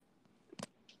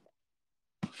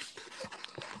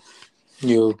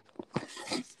Yo,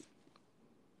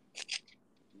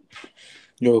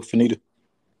 Finita.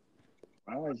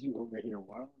 Why was you over here?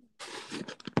 Why?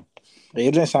 Hey,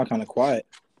 it just sound kind of quiet.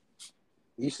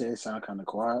 You said it sound kind of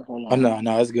quiet. Hold Oh, on.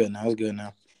 no, it's good now. It's good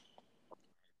now.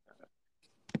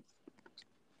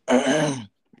 Dang,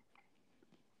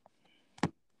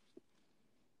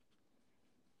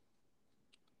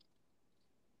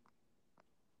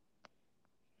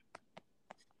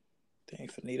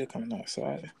 Finita coming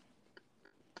outside.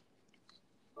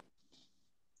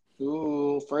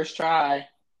 Ooh, first try.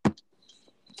 Can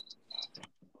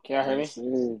y'all hear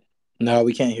me? No,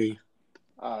 we can't hear you.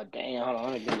 Oh, damn. Hold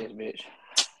on. Let me get this bitch.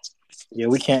 Yeah,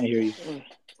 we can't hear you.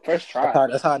 First try.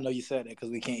 That's how I know you said that, because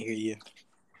we can't hear you.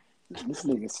 This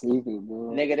nigga stupid,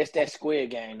 bro. Nigga, this that Squid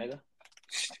Game, nigga.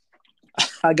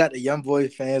 I got the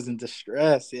YoungBoy fans in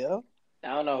distress, yo. I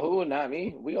don't know who, not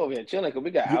me. We over here chilling because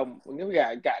we got album. We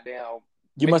got goddamn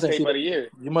You must ain't mixtape see of that. the year.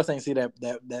 You must ain't see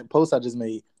that post I just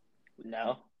made.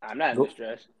 No, I'm not in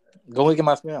distress. Go look at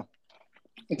my spam.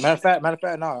 Matter of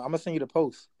fact, no. I'm gonna send you the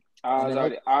post.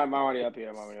 I'm already up here.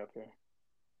 I'm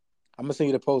gonna send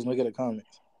you the post. Look at the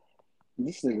comments.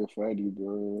 This nigga funny,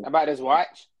 bro. About this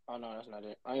watch? Oh no, that's not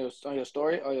it. On your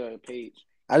story or your page?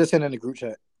 I just sent it in the group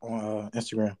chat on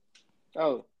Instagram.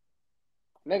 Oh,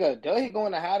 nigga, does he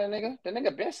going to hide a nigga? The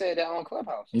nigga been said that on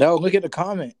Clubhouse. No, look at the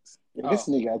comments. This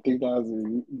nigga got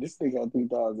 3,000. This nigga got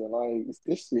 3,000 likes.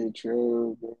 This shit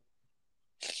true, bro.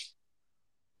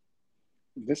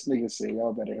 This nigga said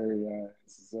y'all better hurry your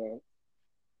asses up.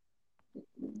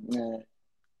 Man.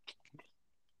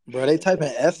 Bro, they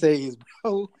typing essays,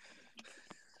 bro.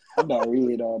 I'm not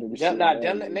reading all this shit. Nah,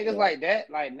 them niggas like that,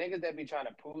 like niggas that be trying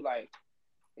to prove like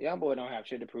YoungBoy don't have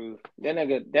shit to prove. That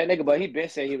nigga, but he been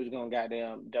said he was gonna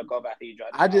goddamn duck off after he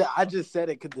dropped. I just said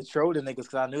it because to troll the niggas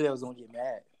because I knew they was gonna get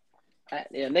mad.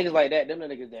 Yeah, niggas like that, them the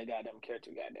niggas that goddamn care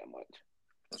too goddamn much.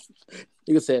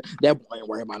 Nigga said that boy ain't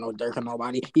worried about no dirt or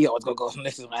nobody. He always gonna go.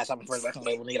 This is last time first record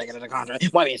label nigga that get in the contract.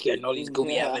 Why ain't scared of no these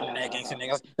goofy ass internet gangster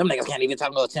niggas? Them niggas can't even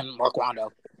talk about Tim Marquando.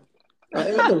 What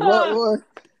the fuck, boy?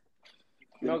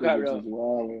 No got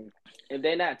real. If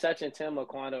they not touching Tim or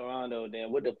Quando Rondo,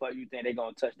 then what the fuck you think they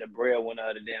gonna touch the breadwinner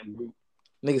of the damn group?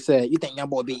 Nigga said, you think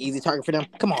YoungBoy be easy target for them?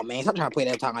 Come on, man. Stop trying to play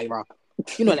that time like bro.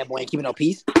 You know that boy ain't keeping no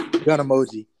peace. Gun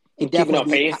emoji. He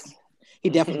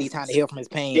definitely be trying to heal from his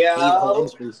pain. Yeah.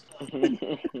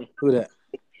 Who that?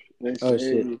 Oh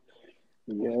shit.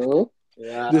 Yo.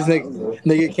 Yeah. This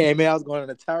nigga came in. I was going on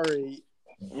a tirade.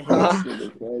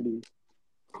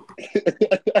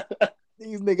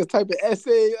 These niggas typing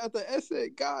essay after essay.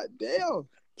 God damn.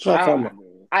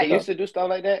 I used to do stuff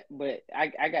like that, but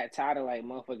I got tired of like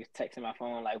motherfuckers texting my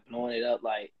phone, like blowing it up,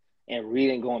 like and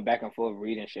reading, going back and forth,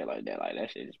 reading shit like that. Like that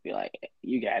shit just be like,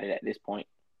 you got it at this point.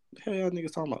 What the hell y'all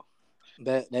niggas talking about?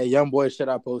 That YoungBoy shit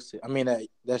I posted. I mean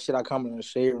that shit I commented on the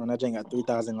shade room. That thing got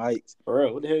 3,000 likes. For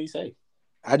real, what the hell you say?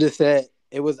 I just said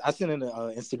it was. I sent in the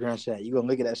Instagram chat. You gonna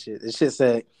look at that shit? This shit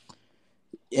said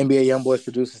NBA YoungBoy's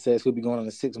producer says he'll be going on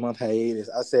a 6-month hiatus.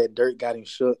 I said Dirt got him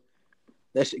shook.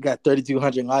 That shit got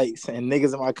 3,200 likes and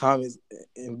niggas in my comments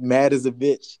mad as a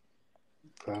bitch.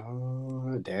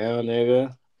 Oh, damn,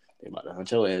 nigga. They about to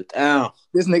hunt your ass down.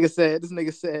 This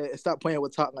nigga said, stop playing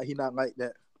with Top like he not like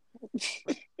that.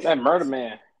 That murder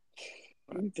man.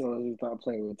 He told him stop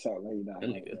playing with Top like he not that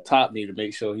like nigga that. Top need to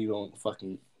make sure he don't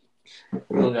fucking... You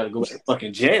don't gotta go to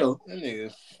fucking jail. That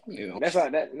nigga. You know. That's all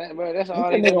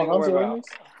he nigga worry about.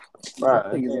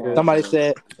 Bro, somebody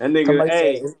said that nigga.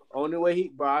 Hey, only way he,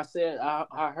 bro. I said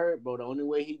I heard, bro. The only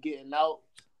way he getting out,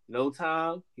 no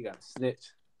time. He got to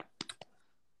snitch.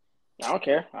 I don't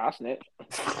care. I'll snitch.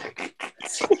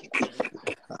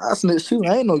 I snitch too.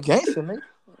 I ain't no gangster, nigga.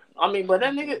 I mean, but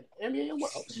that nigga,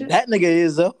 shit. That nigga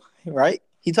is though, right?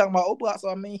 He talking about O-Block, so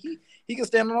I mean, he can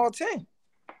stand on all 10.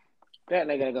 That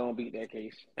nigga gonna beat that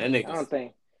case. That nigga. I don't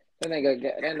think that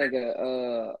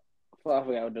nigga. I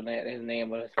forgot what his name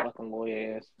was. His fucking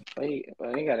lawyer ass. But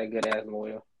he got a good ass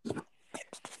lawyer.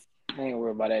 I ain't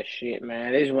worried about that shit,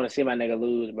 man. They just want to see my nigga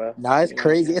lose, bro. Nah, it's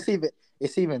crazy.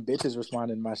 It's even bitches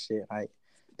responding to my shit. Like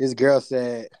this girl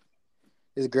said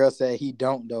he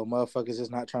don't though. Motherfuckers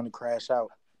just not trying to crash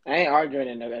out. I ain't arguing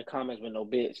in the comments with no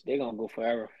bitch. They gonna go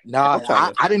forever. Nah,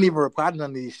 I didn't even reply to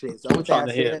none of these shits. I'm trying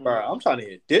to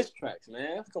hear diss tracks,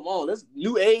 man. Come on, let's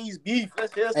new age beef.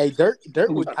 Let's hear. Hey,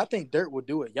 I think Dirt would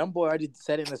do it. YoungBoy already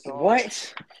said it in the song.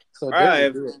 What? So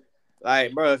Dirt would do it.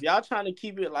 Like, bro, if y'all trying to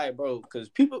keep it like, bro, because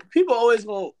people always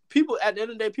gonna at the end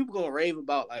of the day, people gonna rave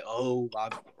about like, oh,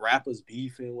 rappers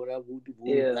beefing, whatever,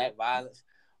 black violence.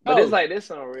 But it's like this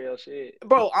some real shit,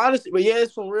 bro. Honestly, but yeah,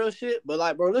 it's some real shit. But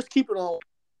like, bro, let's keep it on.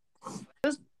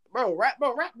 Rap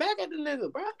back at the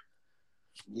nigga, bro.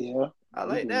 Yeah. I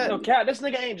like that. No cap, this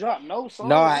nigga ain't dropped no song.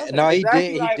 No, he Exactly.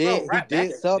 did. Like, He bro, did. He rap back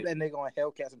did at sub shit. that nigga on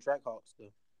Hellcats and Trackhawks though.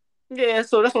 Yeah,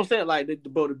 so that's what I'm saying. Like,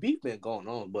 the beef been going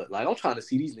on, but like, I'm trying to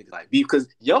see these niggas like beef because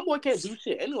YoungBoy can't do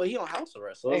shit anyway. He on house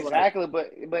arrest, so Exactly,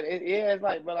 but it's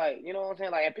like, but like, you know what I'm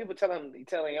saying? Like, and people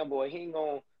telling young boy he ain't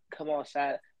gonna come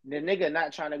outside. The nigga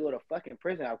not trying to go to fucking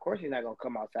prison. Of course, he's not gonna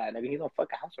come outside, nigga. He's on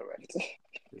fucking house arrest.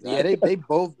 Yeah, they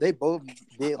both did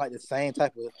like the same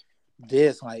type of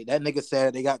diss. Like that nigga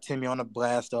said they got Timmy on the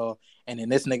blast off, and then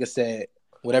this nigga said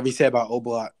whatever he said about O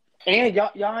Block. And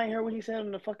y'all ain't heard what he said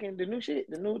on the new shit,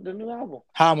 the new album.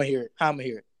 How I'ma hear it?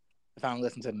 If I don't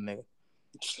listen to the nigga.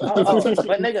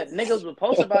 But niggas was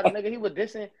posting about it, nigga. He was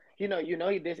dissing. You know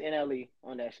he dissed NLE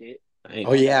on that shit.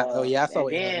 Oh yeah, I saw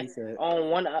what then NLE said. On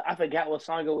one, I forgot what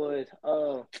song it was.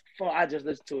 I just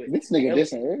listened to it. This nigga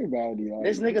dissing everybody. Like,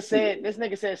 this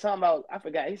nigga said something about, I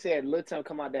forgot. He said Lil Tim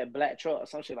come out that black truck or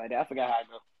some shit like that. I forgot how it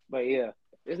go. But yeah,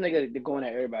 this nigga going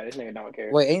at everybody. This nigga don't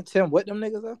care. Wait, ain't Tim with them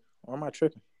niggas though? Or am I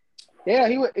tripping? Yeah,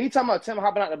 he talking about Tim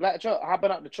hopping out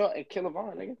the truck and killing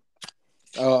Vaughn,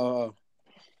 nigga.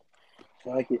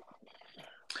 Like it.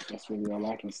 That's really all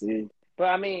I can see. But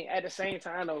I mean, at the same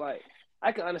time though, like,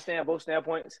 I can understand both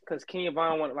standpoints because King and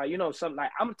Vaughn want, like, you know, something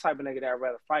like, I'm the type of nigga that I'd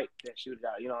rather fight than shoot it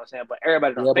out. You know what I'm saying? But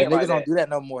everybody don't think but like niggas don't that. do that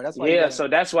no more. That's why. So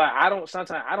that's why I don't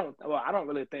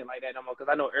really think like that no more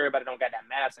because I know everybody don't got that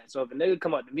mindset. So if a nigga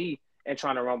come up to me and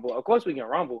trying to rumble, of course we can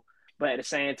rumble. But at the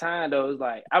same time though, it's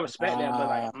like I respect that, but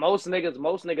like most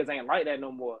niggas ain't like that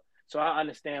no more. So I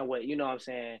understand what, you know what I'm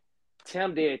saying,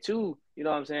 Tim did too. You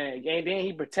know what I'm saying? And then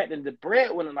he protected the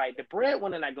breadwinner, like the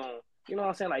breadwinner not going. You know what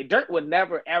I'm saying? Like Dirk would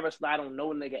never ever slide on no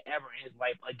nigga ever in his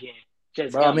life again.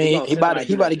 Just bro, I mean, he about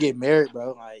to get married,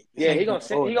 bro. Like, yeah, he gonna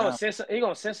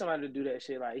send somebody to do that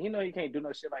shit. Like, you know, he can't do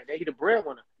no shit like that. He the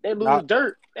breadwinner. They lose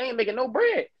Dirk. They ain't making no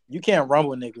bread. You can't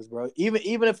rumble niggas, bro. Even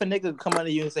if a nigga come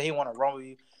under you and say he want to rumble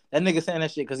you, that nigga saying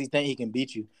that shit because he think he can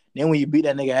beat you. Then when you beat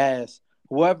that nigga ass,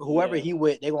 whoever he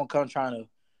with, they gonna come trying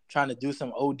to do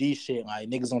some OD shit. Like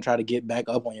niggas gonna try to get back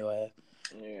up on your ass.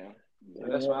 Yeah.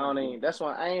 That's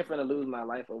why I ain't finna lose my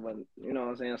life over, you know what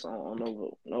I'm saying, so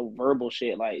on no verbal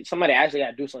shit. Like somebody actually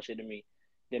gotta do some shit to me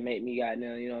that make me you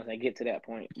know what I'm saying, get to that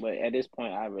point. But at this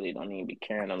point I really don't even be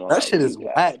caring no more. That shit is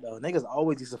whack though. Niggas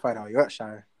always used to fight out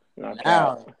Yorkshire. No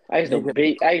cap. I used to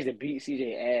beat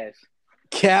CJ ass.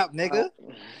 Cap, nigga.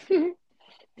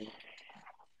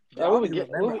 I don't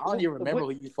even remember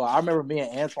who you fought. I remember me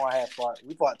and Antoine had fought.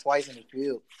 We fought twice in the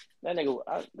field. That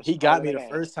nigga, he got me the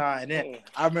first time. And then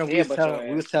I remember we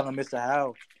was telling Mr.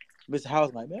 Howe. Mr.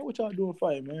 Howe's like, man, what y'all doing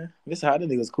fighting, man? Mr. Howe, that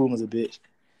nigga was cool as a bitch.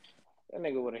 That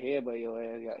nigga would have headbutt your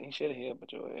ass. He should have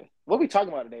headbutt your ass. What we talking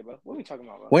about today, bro? What we talking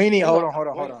about, bro? We ain't even, hold on.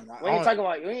 We ain't talking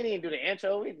about, we ain't even do the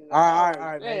intro. All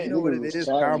right, man. You know what it is?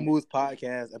 Power Moves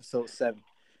Podcast, episode 7.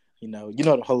 You know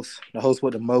the host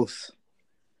with the most.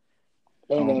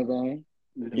 The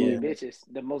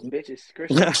most bitches,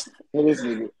 Christian. Bro, this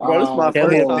is my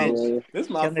first time. This is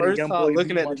my first time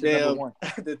looking at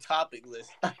the topic list.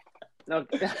 No.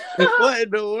 What in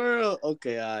the world?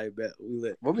 Okay, I bet we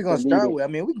lit. What we gonna start with? I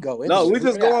mean, we can go. No, we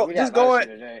just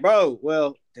going, bro.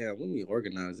 Well, damn, let me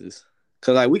organize this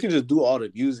because like we can just do all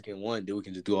the music in one, then we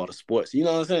can just do all the sports. You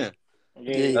know what I'm saying?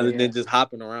 Yeah. Other than just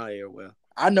hopping around everywhere.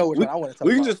 I know which one I want to talk about.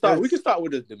 We can just start. We can start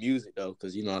with the music though,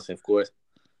 because you know what I'm saying, of course.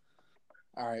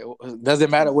 All right. Does it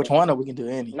matter which one, or we can do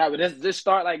any? No, but just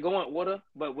start like going with her,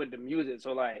 but with the music.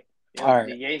 So like, you know, all right,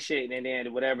 the Ye shit, and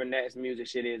then whatever next music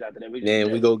shit is after that.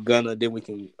 We go Gunna. Then we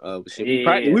can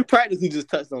shit. We practically just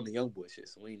touched on the YoungBoy shit,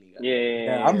 so we ain't got.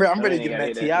 Yeah. I'm ready to get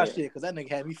that T.I. shit because that nigga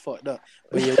had me fucked up.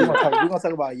 But yeah, we gonna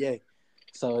talk about Ye.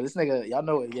 So this nigga, y'all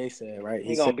know what Ye said, right?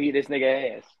 He gonna beat this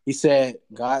nigga ass. He said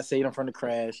God saved him from the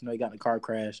crash. You know, he got in a car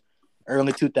crash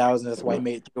early 2000s. That's why he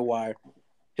made it through the wire.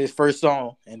 His first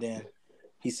song, and then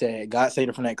he said God saved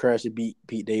him from that crash to beat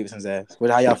Pete Davidson's ass.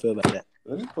 How y'all feel about that?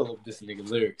 Let me pull up this nigga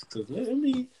lyrics because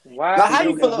how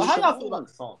y'all feel about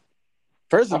the song?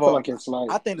 First of all,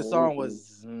 I think the song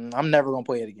was. I'm never gonna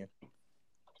play it again.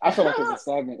 I feel like it's a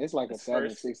 7. It's like a 7,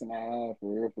 6.5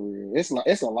 for real.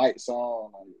 It's a light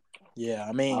song. Like, yeah,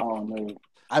 I mean, I don't know.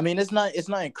 I mean, it's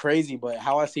not crazy, but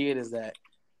how I see it is that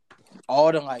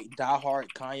all the like diehard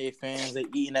Kanye fans, they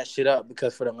eating that shit up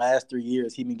because for the last 3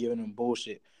 years he been giving them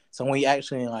bullshit. So when he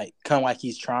actually like come like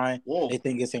he's trying, they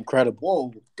think it's incredible.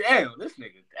 Whoa, damn, this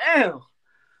nigga, damn.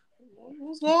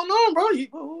 What's going on, bro?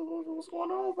 What's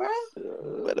going on, bro?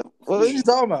 What are you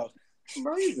talking about?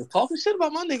 Bro, you just talking shit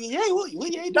about my nigga Ye.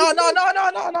 What Ye do? No.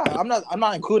 I'm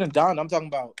not including Don. I'm talking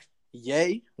about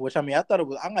Ye, which I mean I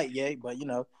like Ye, but you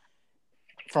know,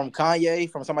 from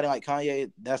somebody like Kanye,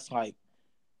 that's like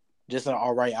just an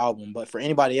alright album. But for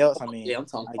anybody else, I mean, yeah, I'm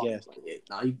talking. I guess. Yeah.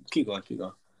 Nah, you keep going.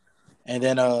 And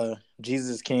then Jesus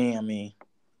is King.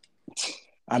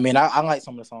 I like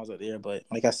some of the songs up there, but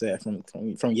like I said,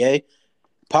 from Ye,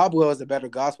 Pablo is a better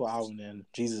gospel album than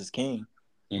Jesus is King.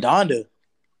 Donda,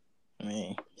 I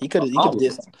mean, he could have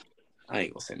did something. I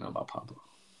ain't gonna say nothing about Pablo.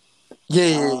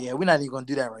 Yeah. We're not even gonna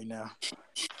do that right now.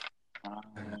 Nah.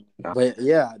 But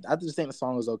yeah, I just think the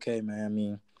song is okay, man. I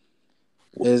mean,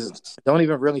 don't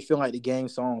even really feel like the Game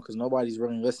song because nobody's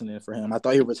really listening for him. I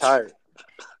thought he retired.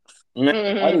 And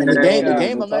the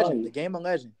game of legend. Don't get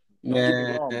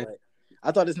me wrong, but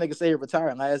I thought this nigga said he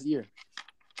retired last year.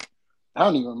 I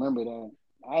don't even remember that.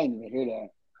 I didn't even hear that.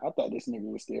 I thought this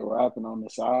nigga was still rapping on the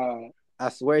side. I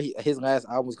swear his last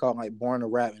album was called like Born to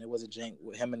Rap, and it was a jank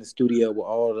with him in the studio with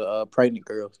all the pregnant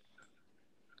girls.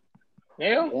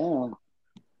 Yeah. Damn.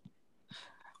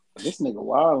 This nigga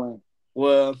wildin'.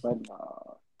 Well, but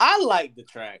nah. I liked the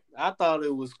track. I thought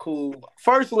it was cool.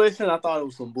 First listen, I thought it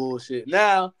was some bullshit.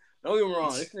 Now, don't get me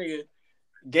wrong, this nigga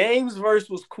Game's verse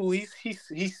was cool. He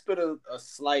spit a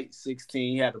slight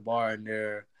 16. He had the bar in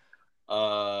there.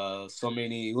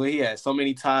 He had so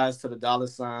many ties to the dollar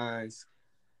signs.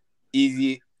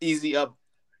 Easy up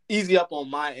on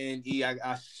my end. I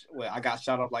got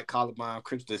shot up like Columbine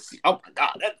Crips. Oh my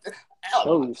god! Shit!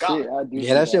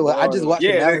 That shit. I just watched.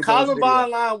 Yeah, the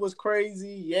Columbine line was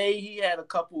crazy. Yay, he had a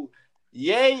couple.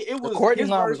 Yay, it was. The Courtney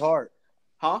line was hard.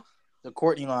 Huh? The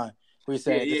Courtney line. We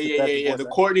said yeah. The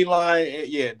Courtney line.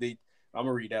 Yeah, I'm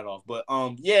gonna read that off. But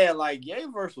yeah, like Yay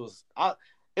verse was.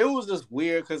 It was just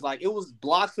weird because like it was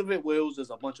blocks of it where it was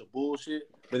just a bunch of bullshit,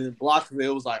 but in blocks of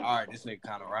it was like, all right, this nigga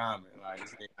kind of rhyming, like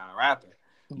this nigga kind of rapping.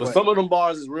 But some of them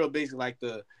bars is real basic, like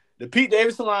the Pete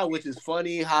Davidson line, which is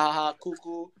funny, ha,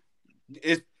 cool.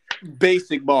 It's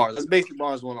basic bars. It's basic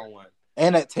bars 1-on-1.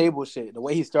 And that table shit, the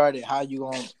way he started, how you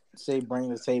gonna say bring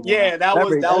the table? Yeah, that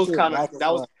was kind of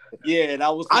that was.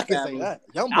 I can say that.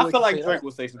 I feel like Drake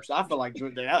would say some shit. I feel like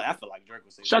Drake would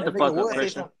say. Shut the fuck up,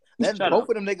 Christian. Both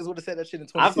of them niggas would have said that shit in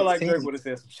 2016. I feel like Drake would have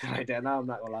said some shit like that. Now I'm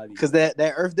not gonna lie to you. Because that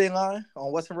Earth Day line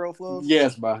on Western Road Flows?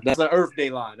 Yes, bro. That's an Earth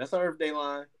Day line.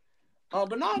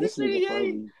 But no, this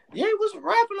nigga Ye was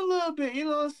rapping a little bit. You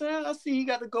know what I'm saying? I see he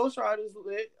got the Ghost Riders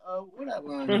lit. What that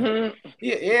line? Mm-hmm.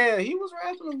 Yeah, he was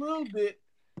rapping a little bit.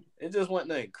 It just wasn't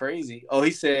nothing crazy.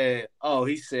 He said,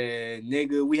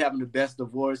 nigga, we having the best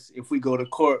divorce. If we go to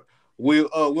court, we'll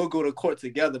go to court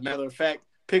together. Matter of fact,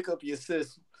 pick up your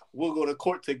sis. We'll go to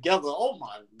court together. Oh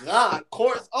my God,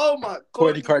 courts. Oh my,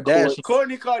 Kourtney Kardashian.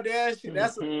 Kourtney Kardashian.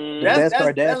 That's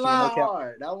Kardashian. That line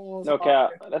hard. That one was no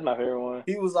cap. That's my favorite one.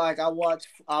 He was like, I watch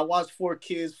 4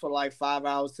 kids for like 5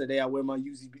 hours today. I wear my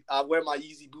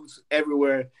Eazy boots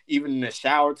everywhere, even in the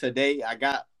shower today. I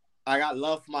got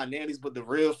love for my nannies, but the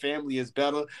real family is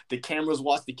better. The cameras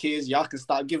watch the kids. Y'all can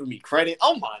stop giving me credit.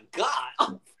 Oh my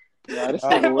God. Yeah, this he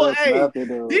was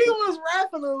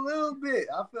rapping a little bit.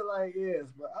 I feel like yes,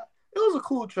 but it was a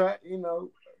cool track, you know,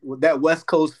 with that West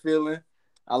Coast feeling.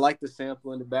 I like the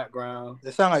sample in the background.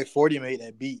 It sounded like 40 made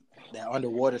that beat, that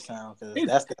underwater sound.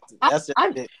 That's it.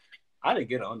 I didn't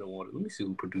get an underwater. Let me see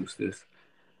who produced this.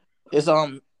 It's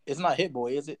not Hit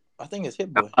Boy, is it? I think it's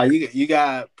Hit Boy. You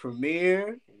got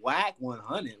Premier Whack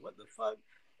 100. What the fuck?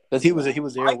 Because he was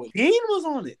there. Mike Dean was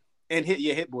on it, and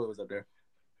Hit Boy was up there.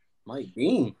 Mike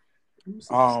Dean.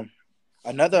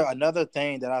 Another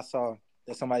thing that I saw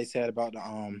that somebody said about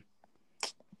the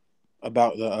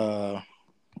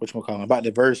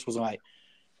verse was like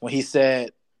when he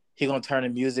said he gonna turn the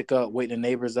music up, wake the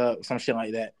neighbors up, some shit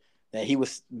like that. That he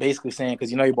was basically saying because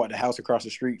he bought the house across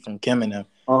the street from Kim and them.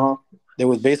 They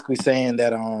was basically saying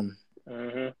that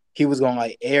he was gonna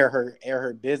like air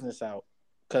her business out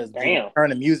because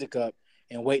turn the music up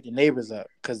and wake the neighbors up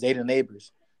because they the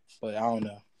neighbors. But I don't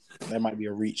know. That might be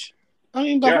a reach. I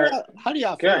mean, but how do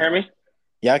y'all feel? Can you hear me?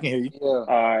 Yeah, I can hear you.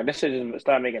 Yeah. This shit just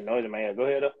started making noise in my head. Go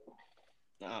ahead, though.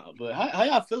 Nah, but how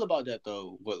y'all feel about that,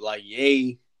 though? But, like,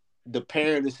 Ye, the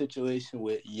parenting situation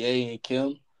with Ye and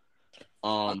Kim.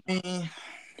 Yeah,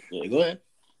 go ahead.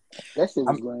 That shit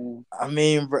was grand. I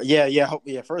mean,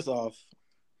 yeah. First off,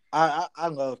 I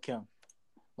love Kim.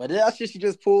 But that shit she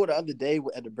just pulled the other day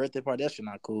at the birthday party, that shit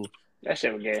not cool. That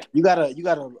shit was gay. You got a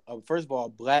first of all,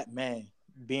 black man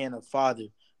being a father,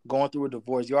 going through a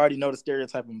divorce. You already know the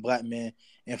stereotype of black men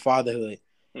and fatherhood.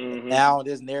 Mm-hmm. Now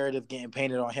this narrative getting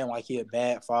painted on him like he a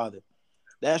bad father.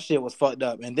 That shit was fucked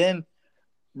up. And then,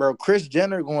 bro, Kris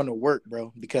Jenner going to work,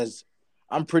 bro, because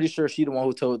I'm pretty sure she the one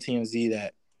who told TMZ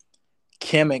that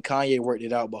Kim and Kanye worked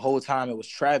it out, but the whole time it was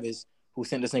Travis who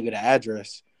sent this nigga the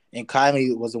address, and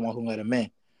Kylie was the one who let him in.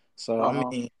 So I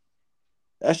mean,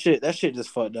 that shit just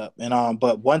fucked up. And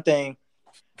but one thing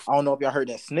I don't know if y'all heard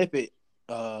that snippet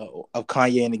of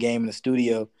Kanye in the game in the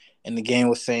studio, and the game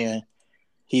was saying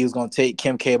he was gonna take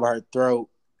Kim K by her throat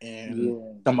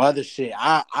and some other shit.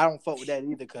 I don't fuck with that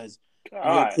either, because when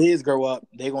your kids grow up,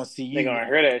 they gonna see you. They gonna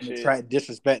hear that shit. Try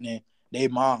disrespecting their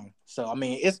mom. So I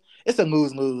mean, it's a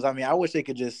lose-lose. I mean, I wish they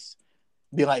could just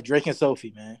be like Drake and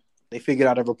Sophie, man. They figured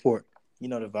out a report. You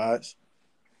know the vibes.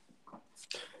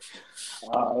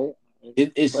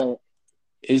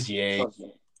 It's yay.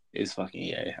 It's fucking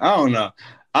yay. I don't know.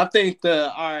 I think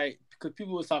because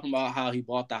people was talking about how he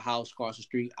bought the house across the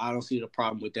street. I don't see the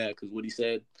problem with that, because what he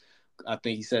said, I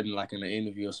think he said in an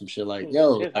interview or some shit like,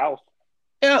 "Yo, his house."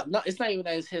 Yeah, no, it's not even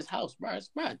that it's his house, bro. It's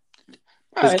bro.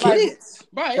 His kids,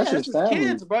 bro. Yeah, that's his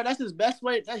kids, bro. That's his best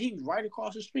way. He's right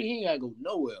across the street. He ain't gotta go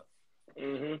nowhere.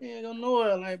 Mm-hmm. He ain't go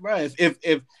nowhere, like, bro.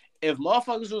 If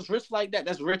motherfuckers was rich like that,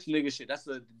 that's rich nigga shit. That's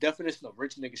the definition of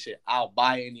rich nigga shit. I'll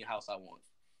buy any house I want.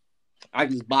 I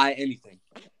can just buy anything.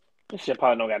 This shit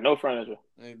probably don't got no furniture.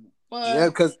 Yeah,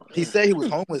 because he said he was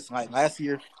homeless like last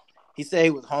year. He said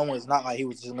he was homeless, not like he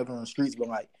was just living on the streets, but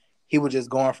like he was just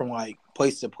going from like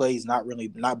place to place, not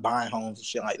buying homes and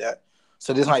shit like that.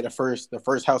 So this is like the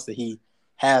first house that he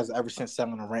has ever since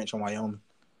selling a ranch in Wyoming.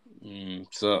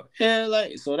 So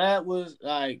that was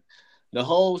like the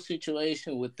whole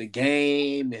situation with the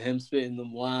game and him spitting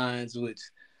them lines, which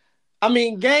I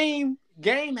mean, game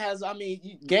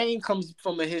comes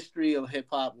from a history of hip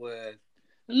hop where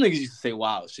niggas used to say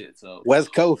wild shit. So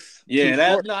West Coast.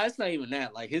 Yeah, it's not even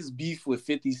that. Like his beef with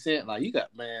 50 Cent, like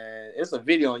it's a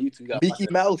video on YouTube. Mickey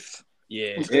Mouse.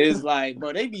 Yeah, it's like,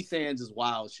 bro, they be saying just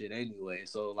wild shit anyway.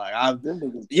 So like like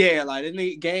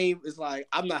the game is like,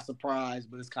 I'm not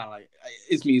surprised, but it's kind of like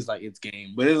it's like it's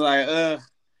game, but it's like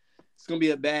it's gonna be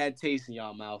a bad taste in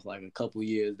y'all mouth like a couple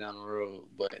years down the road.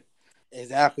 But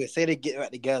exactly, say they get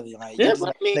back together, like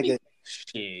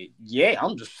shit, yeah,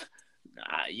 I'm just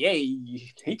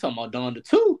he talking about Don the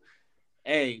 2.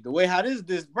 Hey, the way how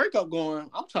this breakup going,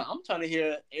 I'm trying to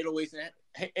hear 808s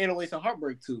and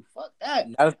Heartbreak too. Fuck that.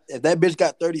 If that bitch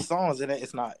got 30 songs in it,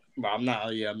 it's not. Bro, I'm not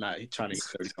trying to hear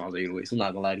 30 songs of 808s. I'm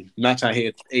not gonna lie to you. I'm not trying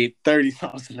to hear 30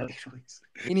 songs of 808s.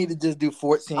 You need to just do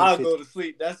 14. I'll go to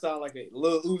sleep. That sounds like a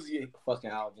Lil Uzi fucking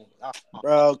album.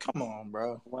 Bro, come on,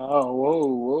 bro. Wow,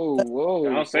 whoa.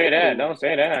 Don't say that.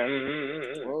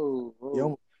 Whoa.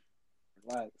 Yo,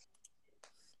 relax.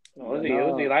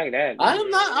 Uzi like that. I'm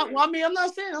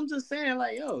not saying. I'm just saying,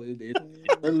 like, yo, it's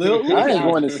a Lil Uzi. I ain't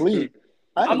going to sleep.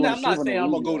 I'm not saying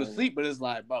I'm gonna go to sleep, but it's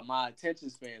like, but my attention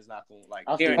span is not gonna like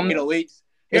hearing 808s.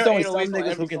 It's only some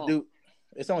niggas who can do.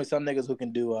 It's only some niggas who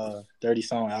can do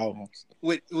 30-song albums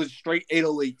with straight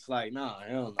 808s. Like, nah,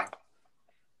 hell no.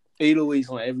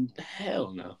 808s on every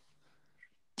hell no.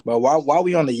 But while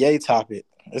we on the Ye topic,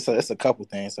 it's a couple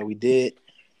things. So we did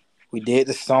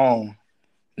the song.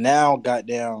 Now,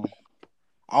 goddamn,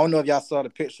 I don't know if y'all saw the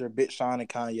picture of Big Sean and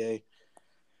Kanye.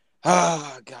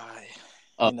 Ah,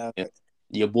 God,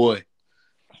 your boy.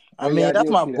 I mean, that's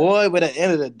my boy, but at the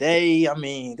end of the day, I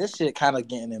mean, this shit kind of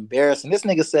getting embarrassing. This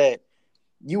nigga said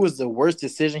you was the worst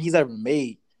decision he's ever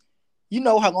made. You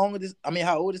know how old this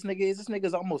nigga is? This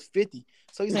nigga's almost 50.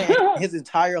 So he's saying his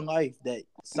entire life that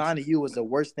signing you was the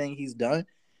worst thing he's done.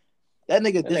 That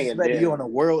nigga disrespected you on a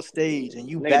world stage, and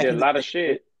you back did a lot of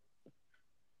shit.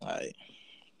 Like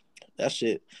that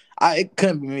shit. It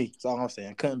couldn't be me. That's all I'm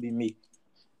saying. It couldn't be me.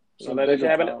 Won't let that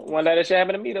shit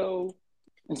happen to me though.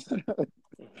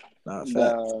 Nah,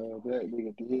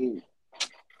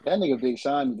 that nigga Big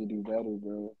Sean need to do better,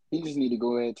 bro. He just need to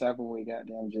go ahead and tap away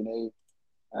goddamn Janae,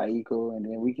 Aiko, and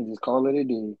then we can just call it a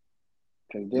day.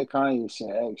 Cause that Kanye shit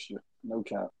extra, no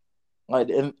cap. Like,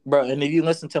 and if you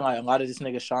listen to like a lot of this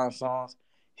nigga Sean songs,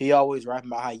 he always rapping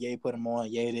about how Ye put him on,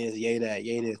 Ye this, Ye that,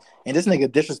 Ye this, and this nigga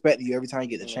disrespecting you every time you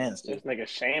get the chance. This nigga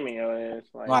shaming your ass,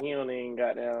 like he don't even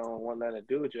got that one nothing to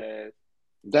do with your ass.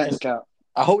 That's cap.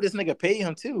 I hope this nigga paid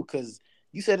him too, cause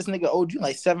you said this nigga owed you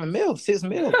like 7 mil, 6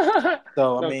 mil.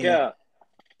 So I mean,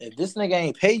 if this nigga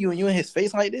ain't pay you and you in his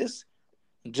face like this,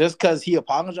 just cause he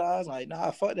apologized, like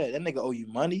nah, fuck that. That nigga owe you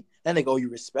money. That nigga owe you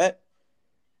respect.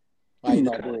 Like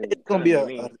it's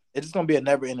gonna be a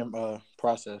never ending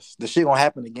process. The shit gonna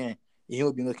happen again. He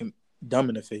will be looking dumb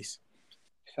in the face.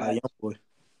 Young boy.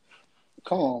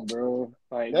 Come on, bro.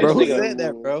 Like, bro, who said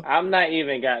that, bro? I'm not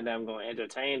even goddamn going to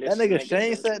entertain this. That nigga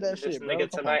Shane said that shit, bro. Nigga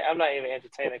tonight, I'm not even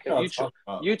entertaining because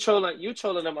you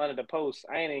trolling them under the post.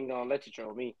 I ain't even gonna let you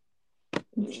troll me. I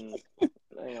ain't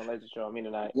gonna let you troll me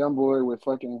tonight. Young boy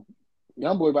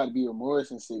about to be with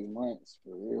Morris in 6 months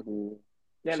for real.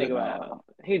 That nigga,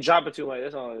 he dropping too much.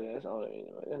 That's all. This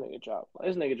nigga drop.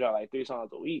 This nigga drop like 3 songs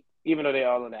a week, even though they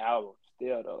all on the album.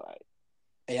 Still though, like.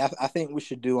 Hey, I think we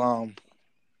should do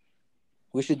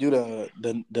We should do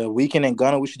the Weekend and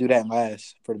Gunna. We should do that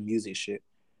last for the music shit.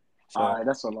 So, all right,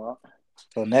 that's a lot.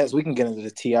 So next we can get into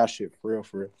the T.I. shit for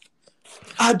real.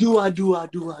 I do. T.I.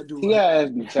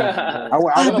 be telling, bro.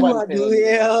 I do.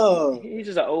 Yeah. He's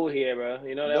just an old head, bro.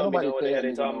 You know they don't be know what the hell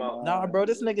they talking about. Nah, bro.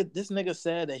 This nigga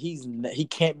said that he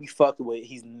can't be fucked with.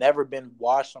 He's never been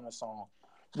washed on a song,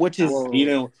 which is he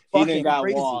didn't got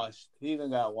crazy. washed. He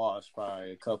didn't got washed by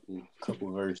a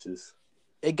couple verses.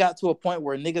 It got to a point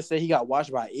where nigga said he got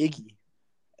washed by Iggy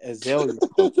Azalea.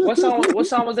 What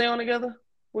song was they on together?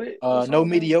 No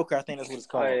Mediocre. I think that's what it's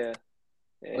called.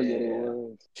 Oh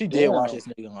yeah. She did watch this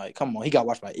nigga. Like, come on, he got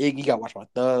watched by Iggy. He got watched by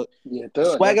Thug. Yeah,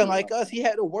 Thug. Swagging like us, he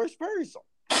had the worst verse.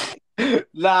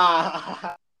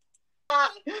 Nah.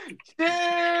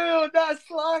 Chill, not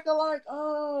slacker like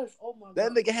us. Oh my god.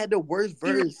 That nigga had the worst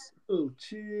verse.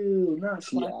 Chill, not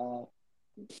slacker.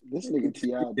 This nigga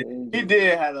T.I. He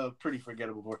did have a pretty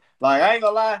forgettable verse. Like, I ain't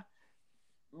gonna lie,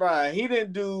 bro. He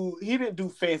didn't do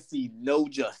Fancy no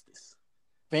justice.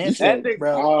 Fancy, that nigga,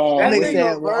 bro. That nigga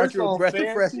said, well, aren't you a breath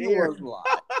of fresh air?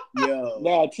 Yo.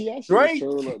 Nah, T.I. Drake,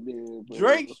 up there, bro.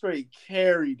 Drake straight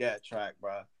carried that track,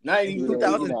 bro. Not even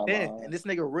 2010. And this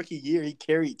nigga rookie year, he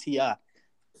carried T.I.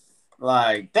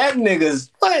 Like, that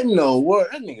nigga's, what in the world?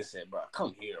 That nigga said, bro,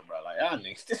 come here, bro. Like,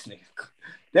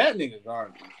 that nigga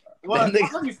garbage, bro. Well,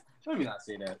 let me not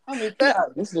say that. I mean,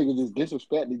 this nigga just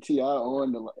disrespected T.I.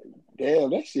 on the, like, damn,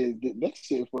 that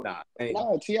shit for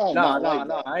T.I.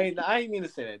 Nah. I ain't mean to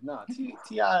say that. Nah,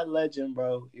 T.I. legend,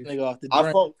 bro. Nigga off the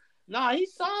drink. Nah,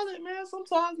 he's solid, man.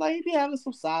 Sometimes like he be having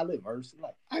some solid verses.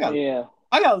 Like I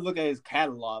gotta look at his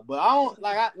catalog, but I don't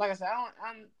like I said,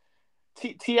 I'm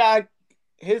T.I.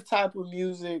 his type of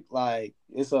music, like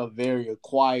it's a very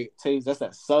quiet taste. That's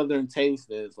that southern taste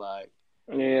that's like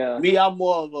me, I'm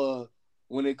more of a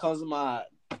when it comes to my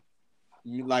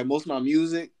like most of my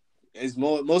music,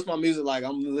 most of my music like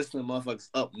I'm listening to motherfuckers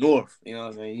up north. You know what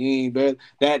I'm saying? You ain't better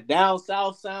that down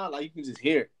south sound, like you can just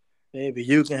hear it. Baby,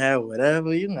 you can have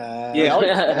whatever you got. Yeah,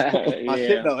 my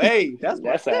shit though. Hey, that's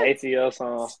an ATL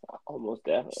song, almost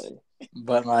definitely.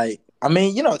 But like, I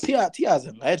mean, you know, T.I.'s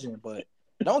a legend, but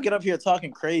don't get up here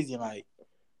talking crazy. Like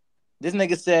this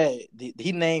nigga said,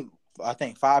 he named I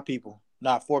think 5 people,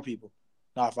 not 4 people,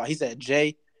 not 5. He said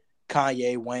Jay,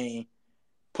 Kanye, Wayne,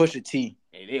 Pusha T.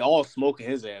 Hey, they all smoking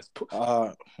his ass.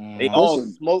 They all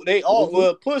smoke. They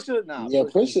all Pusha. Nah, yeah,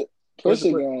 Pusha.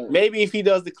 Maybe if he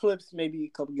does the clips, maybe a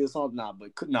couple good songs.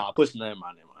 Pusha. Never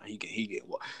mind. He get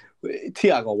what?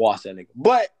 T.I. gonna watch that nigga.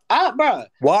 But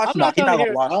watch. He not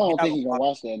gonna watch. I don't think he gonna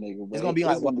watch that nigga. Bro. It's gonna be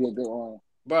like gonna be a good one.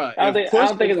 Bro, I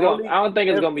don't think it's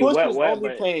gonna be wet.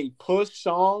 Only playing Push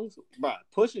songs, bro.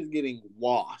 Push is getting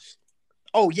washed.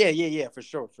 Oh yeah, for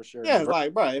sure. Yeah, it's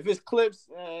like, bro, if it's clips,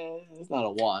 it's not a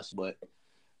wash. But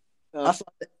I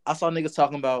saw niggas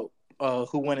talking about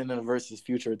who winning in the versus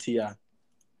Future T.I.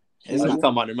 It's not talking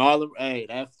about the Marlon. Hey,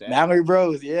 that's Mallory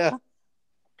Bros. Yeah,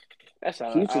 that's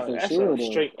a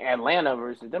straight Atlanta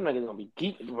versus them niggas gonna be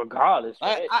geek regardless.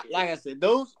 Like I said,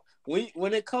 those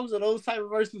when it comes to those type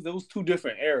of verses, those 2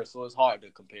 different eras, so it's hard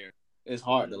to compare. It's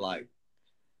hard to like,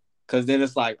 cause then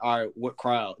it's like, all right, what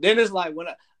crowd? Then it's like when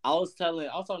I was talking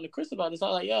to Chris about this. I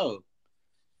was like, yo,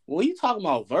 when you talking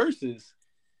about verses,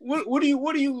 what do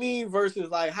you mean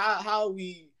verses? Like how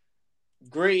we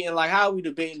great and like how are we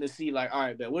debating to see like, all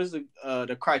right, man, what is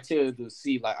the criteria to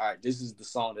see like, all right, this is the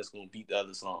song that's gonna beat the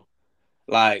other song,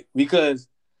 like because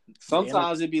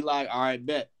sometimes it'd be like, all right,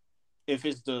 bet if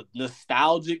it's the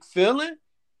nostalgic feeling,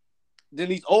 then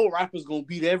these old rappers gonna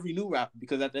beat every new rapper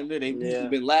because at the end of the day they've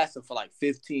been lasting for like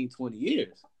 15, 20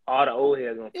 years. All the old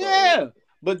heads gonna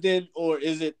but then or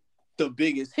is it the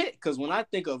biggest hit? Because when I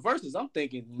think of verses, I'm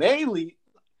thinking mainly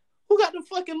who got the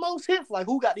fucking most hits, like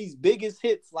who got these biggest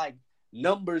hits, like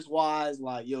numbers wise,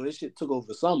 like yo, this shit took over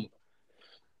the summer.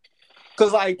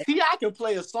 Cause like T.I. can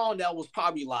play a song that was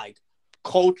probably like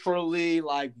culturally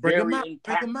like very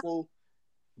impactful,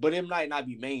 but it might not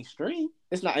be mainstream.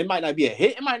 It might not be a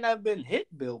hit. It might not have been hit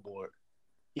Billboard.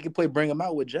 He can play Bring Him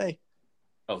Out with Jay.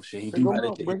 Oh shit, he do got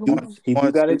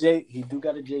a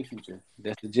J feature.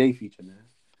 That's the J feature, man.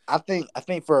 I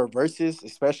think for verses,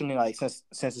 especially like since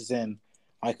it's in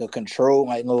like a controlled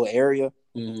like little area.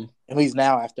 Mm-hmm. At least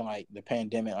now after like the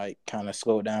pandemic like kind of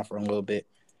slowed down for a little bit.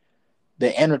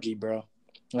 The energy, bro.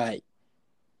 Like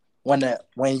when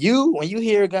you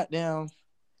hear goddamn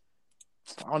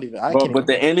but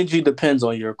the energy depends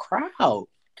on your crowd.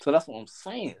 So that's what I'm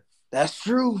saying. That's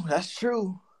true.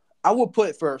 I would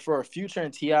put for a Future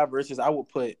and T.I. versus I would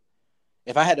put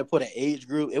if I had to put an age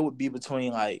group, it would be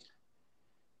between like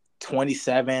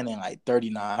 27 and like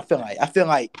 39. I feel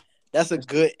like that's a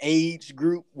good age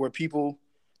group where people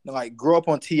like grow up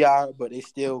on T.I., but they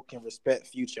still can respect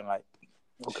Future. Like,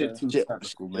 shit too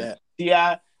technical, man.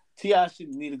 Yeah. T.I.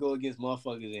 shouldn't need to go against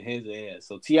motherfuckers in his ass.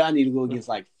 So T.I. need to go against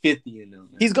like 50 in them.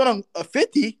 Man. He's gonna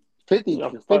 50. 50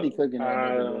 cooking that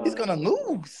nigga. He's gonna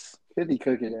lose. 50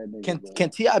 cooking that nigga. Can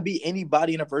T.I. beat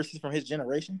anybody in the verses from his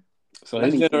generation? So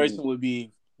his generation would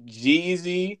be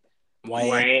Eazy,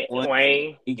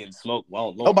 Wayne. He can smoke.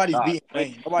 Well, nobody's beating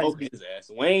Wayne. Nobody's beating his ass.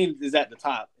 Wayne is at the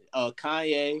top.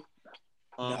 Kanye.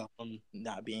 No,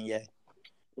 not being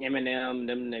Eminem,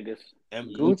 them niggas.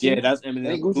 Gucci? Yeah, that's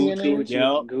Eminem. Gucci.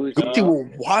 Yeah. Gucci will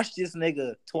wash this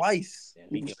nigga twice. Yeah,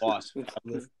 he can wash.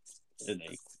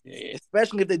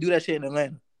 Especially if they do that shit in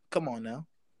Atlanta. Come on now.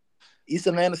 East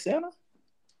Atlanta Santa?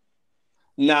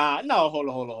 Nah, no, hold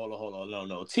on.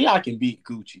 No. T.I. can beat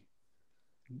Gucci.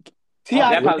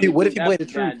 What if he played the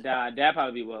truth? That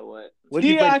probably be what?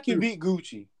 T.I. can beat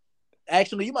Gucci.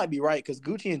 Actually, you might be right because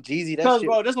Gucci and Jeezy. Because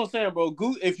bro, that's what I'm saying, bro.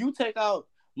 If you take out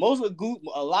a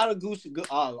lot of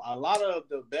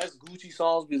the best Gucci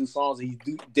songs be the songs that he's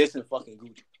dissing fucking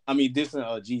Gucci. I mean dissing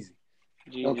Jeezy.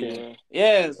 Okay.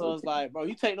 Yeah, so it's like, bro,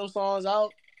 you take those songs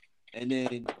out, and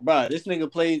then, bro, this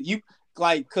nigga plays you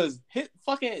like, cause hit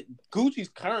fucking Gucci's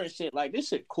current shit, like this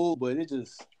shit cool, but it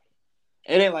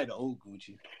ain't like the old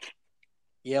Gucci.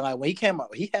 Yeah, like when he came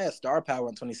out, he had star power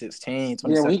in 2016.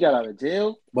 Yeah, when he got out of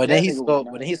jail. But then he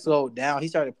slowed down. He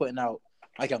started putting out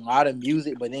like a lot of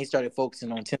music, but then he started focusing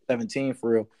on 1017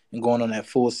 for real and going on that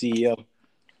full CEO.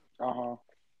 Yeah,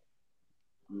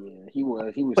 he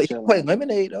was. But he played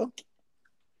Lemonade though.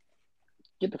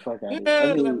 Get the fuck out of here.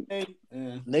 I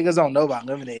mean, niggas don't know about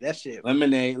Lemonade. That shit.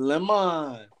 Lemonade,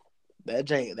 lemon. That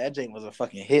Jane was a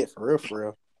fucking hit for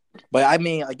real. But I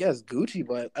mean, I guess Gucci.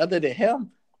 But other than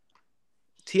him,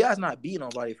 T.I.'s not beating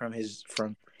nobody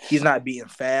he's not beating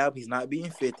Fab. He's not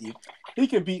beating 50. He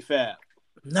can beat Fab.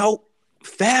 No,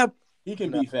 Fab. He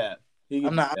can beat Fab.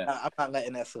 I'm not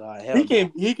letting that slide.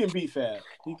 He can beat Fab.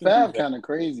 Fab kind of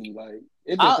crazy. Like,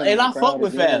 I fuck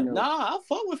with Fab. I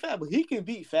fuck with Fab, but he can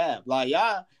beat Fab. Like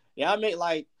y'all make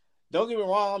like. Don't get me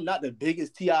wrong. I'm not the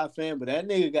biggest T.I. fan, but that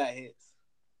nigga got hits.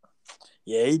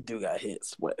 Yeah, he do got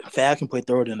hits. What Fab can play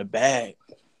throw it in the bag.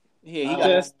 Yeah, he got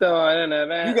just throw it in the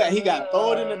bag. He got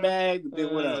throw it in the bag.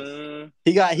 Then what else?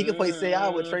 He can play Say I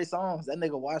with Trey Songz. That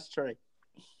nigga watch Trey.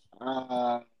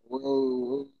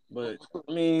 Whoa. But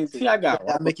I mean, T.I. got.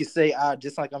 I make you say I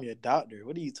just like I'm your doctor.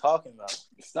 What are you talking about?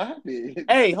 Stop it.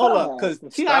 Hey, hold up, because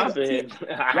T.I.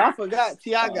 Y'all forgot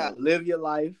T.I. got Live Your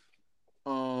Life.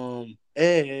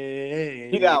 Hey.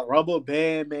 He got Rubber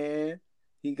Band Man.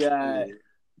 He got.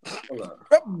 Hold on.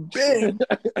 Rubber Band.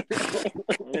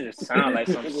 It just sound like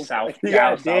some South. He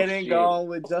got Dead and Gone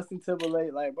with Justin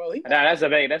Timberlake. Like, bro, that's a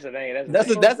bang. That's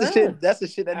the shit. That's the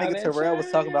shit that nigga Terrell was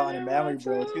talking about in the Mallory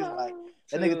Bros. He was like,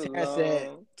 that nigga Terrell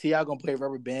said T.I. gonna play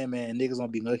Rubber Band Man. Niggas gonna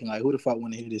be looking like, who the fuck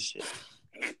want to hear this shit?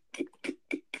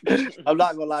 I'm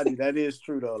not gonna lie to you. That is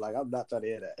true though. Like, I'm not trying to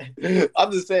hear that.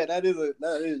 I'm just saying that is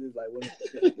just like what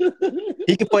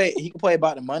he can play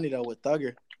About the Money though with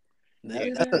Thugger.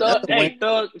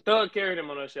 Thug carried him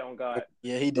on that shit on God.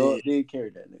 Yeah, he did. Thug did carry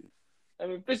that nigga. I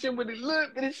mean, fishing with his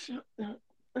look at his shit.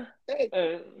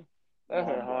 Nigga,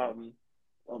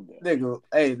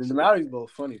 hey, the Maoris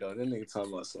both funny though. That nigga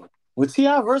talking about something. When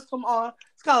T.I. verse come on,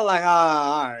 it's kind of like,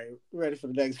 all right, we're ready for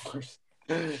the next verse.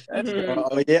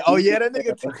 Oh yeah, that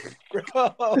nigga,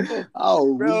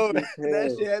 bro,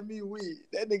 that shit had me weak.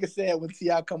 That nigga said when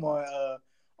T.I. come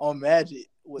on Magic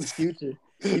with Future,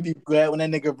 he be glad when that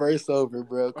nigga verse over,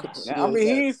 bro. I mean,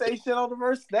 he ain't say shit on the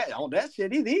verse on that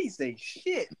shit. He ain't say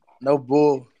shit. No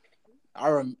bull.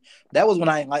 That was when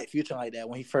I didn't like Future like that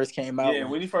when he first came out. Yeah,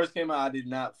 when he first came out, I did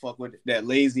not fuck with that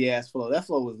lazy ass flow. That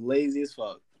flow was lazy as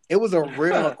fuck. It was a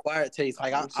real acquired taste.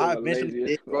 Like I eventually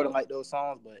did grow to like those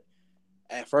songs, but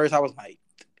at first I was like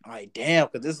damn,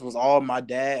 because this was all my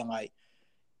dad and like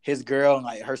his girl and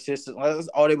like her sister. Like, that's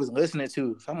all they was listening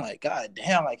to. So I'm like, God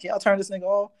damn, like can y'all turn this nigga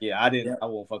off? Yeah, I didn't. Yeah. I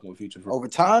won't fucking with Future over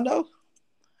time though.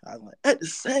 I was like at the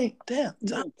same damn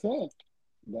time.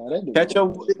 Catch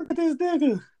up with this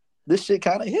nigga. This shit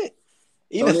kind of hit.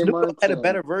 Even Snoop had a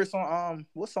better verse on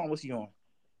what song was he on?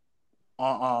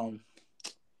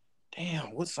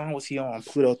 Damn, what song was he on?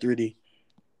 Pluto 3D.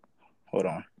 Hold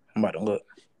on, I'm about to look.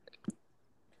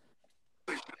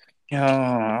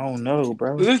 I don't know,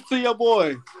 bro. Listen to your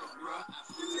boy.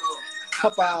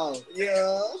 Pop out,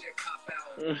 yeah.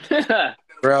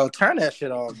 Bro, turn that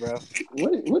shit off, bro.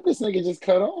 What this nigga just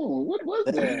cut on? What was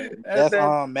that? That's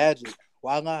Magic.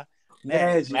 Voila.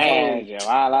 Magic.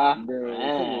 Voila.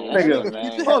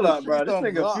 Nigga, hold up, bro. This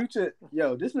nigga Future.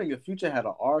 Yo, this nigga Future had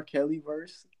an R. Kelly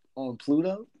verse on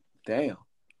Pluto. Damn.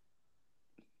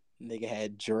 Nigga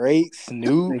had Drake,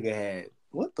 Snoop. Nigga had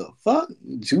what the fuck?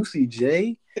 Juicy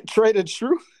J. Trader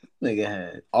Truth. Nigga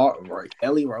had Art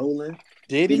Kelly Rowland.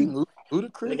 Diddy,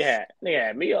 Ludacris. Nigga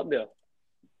had me up there.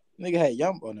 Nigga had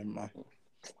Youngboy. Never mind.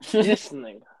 This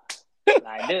nigga.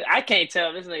 Like this, I can't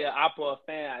tell this nigga Opera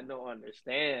fan. I don't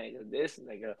understand. This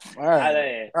nigga, all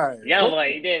right. Young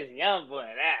boy, this young boy.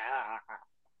 That.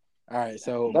 All right,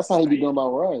 so that's how he be doing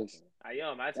about Russ. You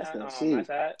on my side? My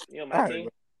side? You on my team?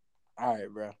 All right,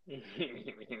 bro.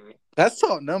 Let's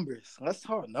talk numbers. What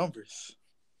type of numbers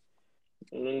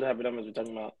we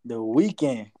talking about? The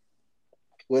Weeknd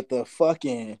with the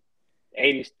fucking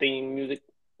 80s theme music.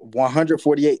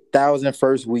 148,000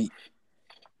 first week.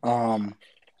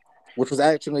 Which was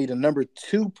actually the number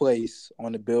 2 place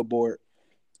on the Billboard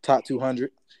Top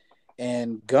 200.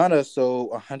 And Gunna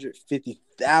sold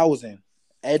 150,000,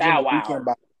 edging the Weeknd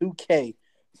by 2K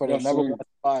for the number 1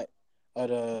 spot of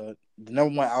the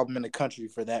number 1 album in the country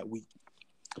for that week.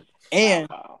 And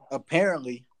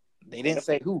apparently, they didn't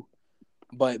say who,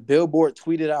 but Billboard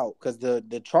tweeted out, because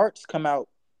the charts come out,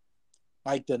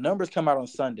 like the numbers come out on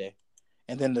Sunday,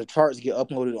 and then the charts get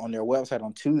uploaded on their website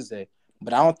on Tuesday.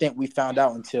 But I don't think we found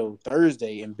out until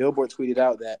Thursday, and Billboard tweeted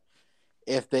out that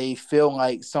if they feel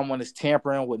like someone is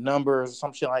tampering with numbers or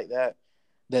some shit like that,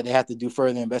 that they have to do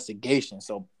further investigation.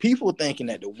 So people thinking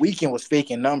that the Weeknd was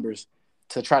faking numbers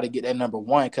to try to get that number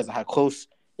 1 because of how close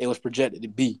it was projected to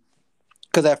be.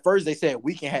 Because at first they said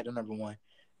Weeknd had the number 1.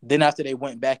 Then after they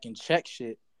went back and checked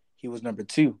shit, he was number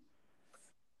 2.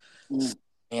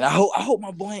 And I hope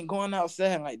my boy ain't going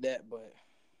outside like that, but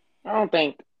I don't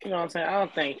think, you know what I'm saying? I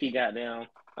don't think he got down.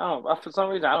 For some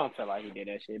reason, I don't feel like he did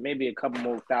that shit. Maybe a couple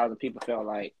more thousand people felt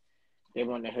like they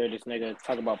wanted to hear this nigga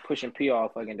talk about pushing P all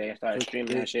fucking day and started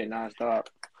streaming that shit nonstop.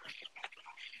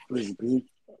 I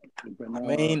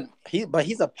mean,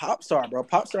 he's a pop star, bro.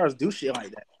 Pop stars do shit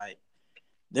like that. Like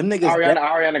them niggas.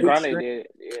 Ariana Grande did.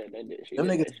 Yeah, they did. Them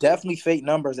niggas definitely fake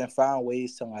numbers and found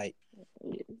ways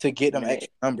to get them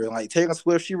extra numbers. Like Taylor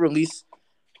Swift, she released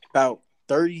about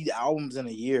 30 albums in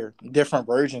a year, different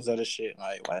versions of the shit.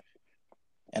 Like what?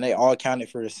 And they all counted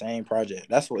for the same project.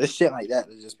 That's what it's shit like that.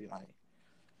 To just be like,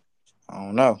 I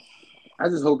don't know. I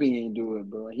just hope he ain't do it,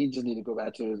 bro. He just need to go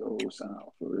back to his old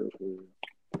sound for real.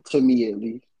 To me, at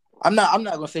least. I'm not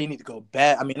gonna say you need to go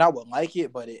back. I mean, I would like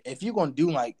it, but if you're gonna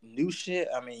do like new shit,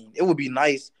 I mean, it would be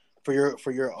nice for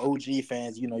your OG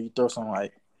fans. You know, you throw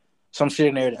some shit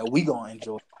in there that we gonna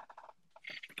enjoy.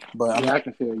 But I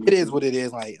can feel you. It is what it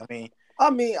is. Like, I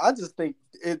mean, I just think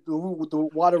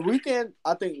while the Weeknd,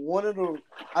 I think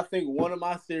one of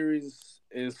my theories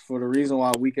is for the reason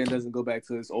why Weeknd doesn't go back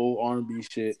to his old R&B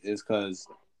shit is because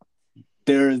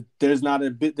there's not a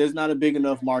big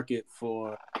enough market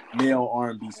for male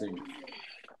R&B singers.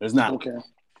 There's not. Okay.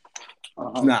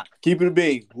 It's not. Keep it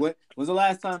big. When was the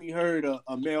last time you heard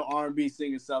a male R&B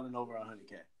singer selling over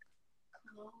 100K?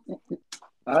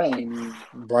 I ain't.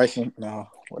 Bryson, no.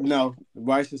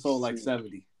 Bryson sold like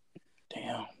 70.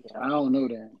 Damn. I don't know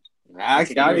that. I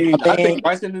think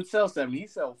Bryson didn't sell 70. He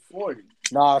sold 40.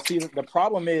 Nah, see, the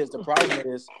problem is the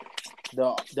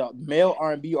male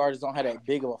R&B artists don't have that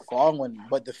big of a following,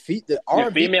 but the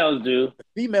R&B females do. The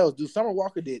females do. Summer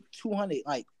Walker did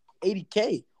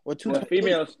 280K or 200K.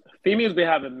 Females be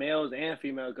having males and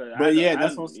females.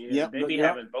 That's what. They be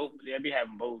having both. They be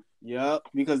having both. Yep,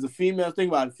 because the females, think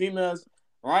about it, females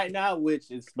right now, which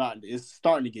it's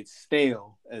starting to get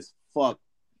stale as fuck,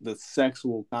 the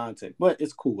sexual content, but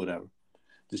it's cool, whatever.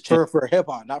 Just for hip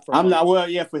hop, not for. I'm not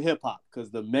for hip hop because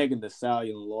the Megan Thee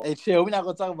Stallion law. Hey, chill. We're not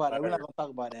gonna talk about it. We're not gonna talk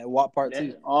about that. WAP Part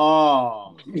 2.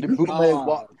 Oh, the bootleg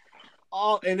WAP.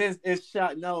 Oh, and it's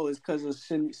shot. No, it's because of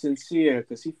Sincere,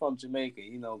 because he from Jamaica.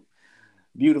 You know,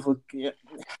 beautiful. Yeah.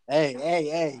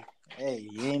 Hey!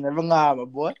 You ain't never lied, my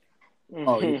boy.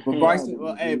 Oh, yeah. But Bryson.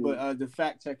 The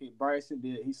fact checking, Bryson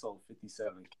did. He sold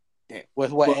 57. Damn.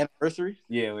 With what anniversary?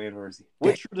 Yeah, anniversary.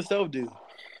 What True to Self do?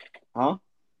 Huh?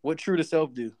 What True to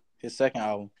Self do? His second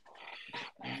album.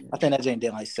 I think that Jane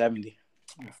did like 70.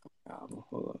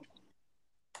 Hold up.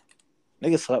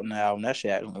 Nigga slept in the album. That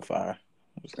shit actually fire.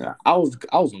 Yeah, I was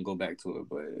gonna go back to it,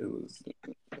 but it was.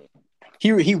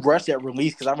 He rushed that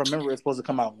release because I remember it was supposed to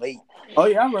come out late. Oh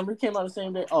yeah, I remember it came out the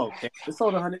same day. Oh, okay. It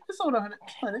sold 100.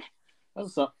 That's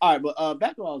what's up. All right, but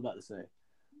back to what I was about to say.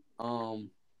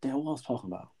 Damn, what I was talking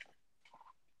about.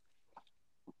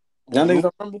 Y'all niggas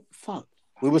don't remember? Fuck.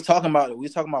 We was talking about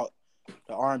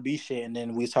the R&B shit, and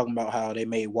then we was talking about how they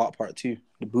made WAP Part 2,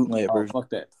 the bootleg version.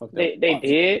 Fuck that. They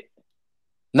did?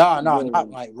 No, not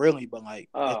like really, but like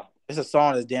it's a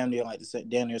song that's damn near like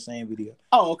the same video.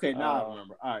 Oh, okay, now I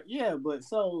remember. All right, yeah, but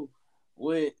so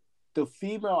with the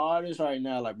female artists right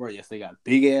now, like, bro, yes, they got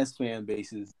big ass fan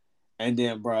bases. And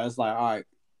then, bro, it's like, all right,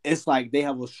 it's like they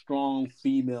have a strong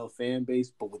female fan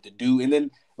base, but with the dude, and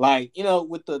then like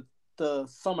with the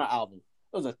summer album,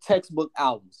 it was a textbook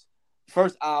albums.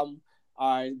 First album,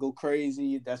 all right, go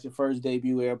crazy. That's your first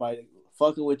debut. Everybody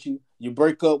fucking with you. You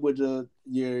break up with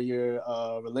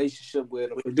your relationship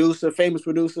with a producer, famous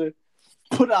producer.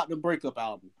 Put out the breakup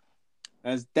album.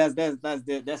 That's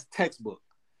textbook.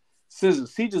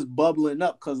 Scissors, she just bubbling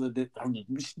up because of the.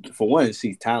 For one,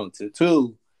 she's talented.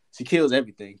 Two, she kills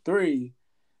everything. Three,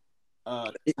 she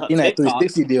in that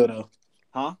 360 deal though.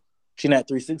 Huh? She in that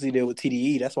 360 deal with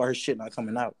TDE. That's why her shit not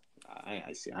coming out.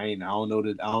 I don't know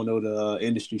the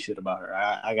industry shit about her.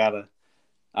 I gotta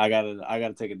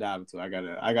take a dive into it.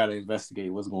 I gotta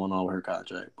investigate what's going on with her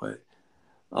contract. But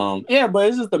but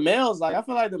it's just the males. Like I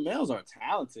feel like the males are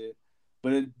talented,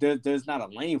 but there's not a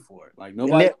lane for it. Like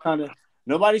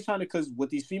nobody's trying to, because what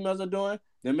these females are doing,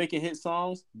 they're making hit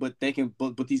songs, but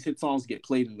these hit songs get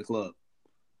played in the club.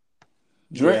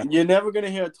 Drake, You're never gonna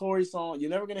hear a Tory song. You're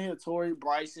never gonna hear Tory,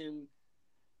 Bryson,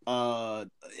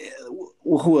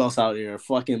 who else out there?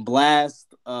 Fucking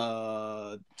Blast,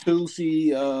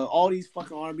 Tusi, all these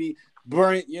fucking R&B.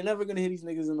 Brent, you're never gonna hear these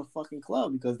niggas in the fucking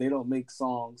club because they don't make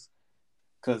songs.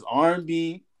 Because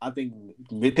R&B, I think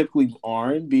typically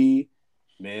R&B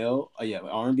male,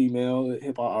 R&B male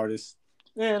hip hop artists.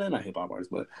 Yeah, they're not hip hop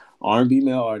artists, but R&B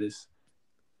male artists.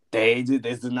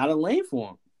 There's not a lane for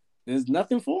them. There's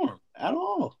nothing for them at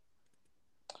all.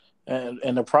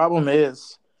 And the problem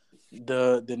is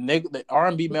the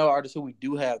R&B male artists who we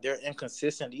do have, they're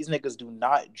inconsistent. These niggas do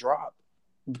not drop.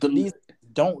 These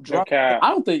don't drop. Okay. I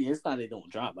don't think it's not they don't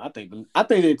drop. I think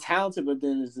they're talented, but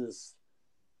then it's just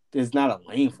there's not a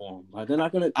lane for them. Like they're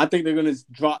not gonna. I think they're gonna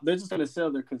drop. They're just gonna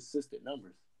sell their consistent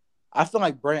numbers. I feel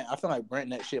like Brent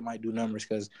that shit might do numbers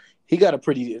because he got a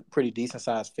pretty decent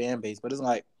sized fan base. But it's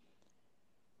like,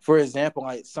 for example,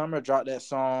 like Summer dropped that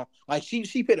song. Like she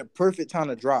picked a perfect time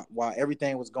to drop while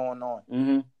everything was going on.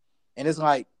 Mm-hmm. And it's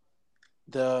like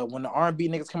when the R&B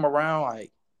niggas come around,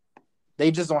 like they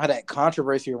just don't have that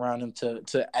controversy around them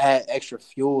to add extra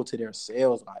fuel to their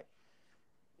sales. Like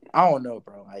I don't know,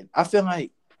 bro. Like I feel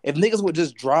like if niggas would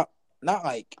just drop, not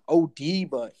like OD,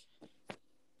 but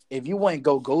if you wouldn't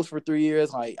go ghost for 3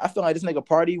 years, like I feel like this nigga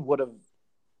Party would have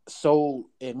sold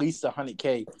at least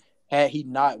 100K had he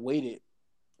not waited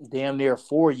damn near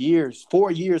 4 years.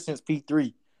 4 years since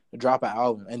P3 to drop an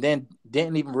album, and then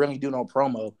didn't even really do no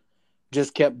promo.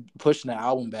 Just kept pushing the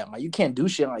album back. Like you can't do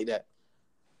shit like that.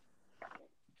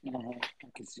 I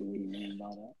can see what you mean by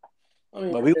that.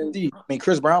 But we will see. I mean,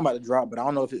 Chris Brown about to drop, but I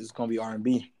don't know if it's gonna be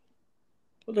R&B.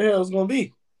 What the hell is it gonna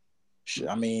be? Shit,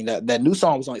 I mean that new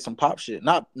song was like some pop shit,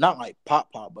 not like pop,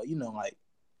 but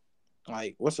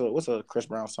like what's a Chris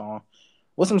Brown song?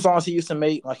 What's some songs he used to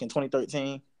make like in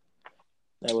 2013?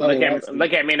 Look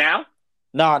at me now.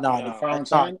 No, Fine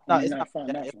China.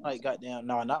 it's like goddamn,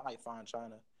 not like Fine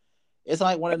China. It's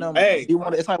like one of them.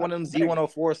 It's like one of them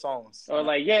Z104 songs. Or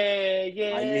like yeah.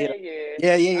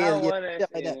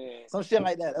 Some shit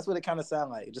like that. That's what it kind of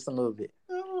sound like, just a little bit.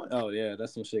 Oh yeah,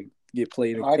 that's some shit get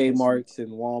played in Kmart's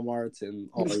and Walmart's and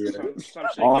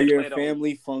all your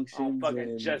family functions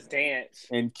and Just Dance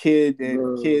and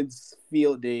kids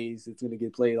field days. It's gonna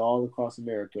get played all across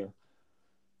America.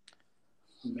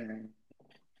 Man.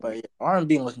 But yeah,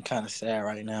 R&B looking kind of sad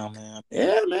right now, man.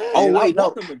 Yeah, man. Oh wait, no,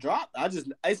 them to drop.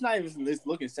 It's not even. It's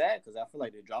looking sad because I feel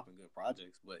like they're dropping good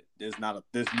projects, but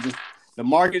the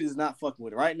market is not fucking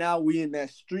with it right now. We in that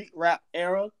street rap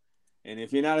era, and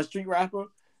if you're not a street rapper,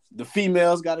 the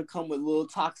females got to come with a little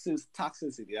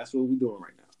toxicity. That's what we're doing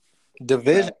right now.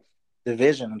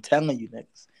 Division. I'm telling you,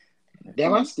 niggas.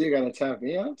 Damn, I still gotta tap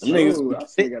in. I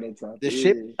still gotta tap in. The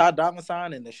shit Ty Dolla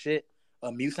 $ign and the shit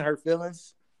amusing her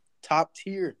feelings. Top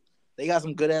tier. They got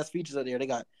some good ass features out there. They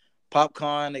got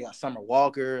Popcorn. They got Summer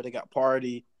Walker. They got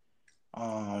Party.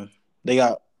 They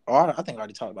got. I think I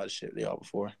already talked about this shit with y'all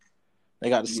before. They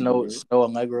got the Snow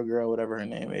Allegro girl, whatever her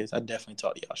name is. I definitely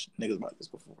talked to y'all niggas about this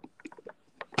before.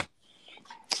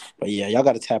 But yeah, y'all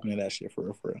got to tap into that shit for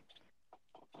real.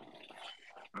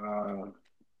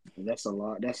 That's a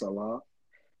lot.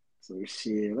 So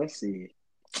shit. Let's see.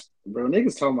 Bro,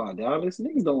 niggas talking about Dallas.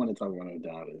 Niggas don't want to talk about no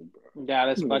Dallas, bro.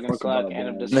 Dallas fucking suck. End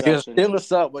of discussion. Steelers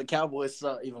suck, but Cowboys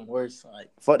suck even worse. Like,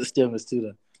 fuck the Steelers too,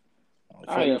 though.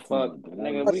 Fuck.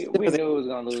 Nigga, we knew it was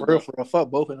gonna lose. For real. Fuck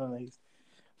both of them niggas.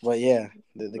 But yeah,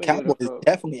 the Cowboys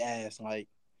definitely ass. Like,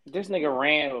 this nigga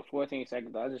ran with 14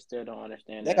 seconds. I just still don't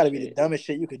understand that. That gotta be the dumbest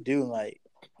shit you could do. Like,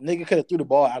 nigga could have threw the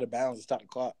ball out of bounds and stopped the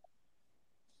clock.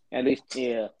 At least,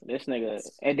 yeah, this nigga.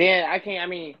 And then I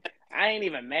ain't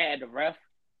even mad at the ref.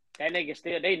 That nigga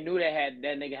still, they knew that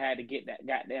nigga had to get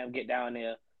down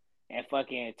there and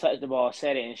fucking touched the ball,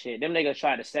 set it and shit. Them niggas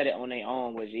tried to set it on their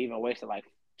own, which even wasted like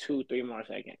 2-3 more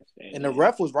seconds. And the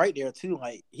ref was right there too.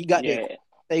 Like he got there.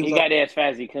 He got there as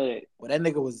fast as he could. Well, that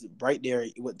nigga was right there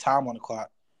with time on the clock.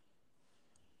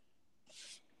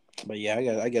 But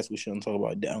yeah, I guess we shouldn't talk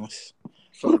about Dallas.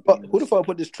 Who the fuck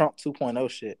put this Trump 2.0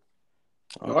 shit?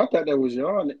 Oh, I thought that was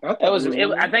y'all.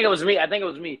 I think it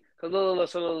was me. Cause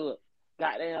look.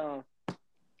 Goddamn.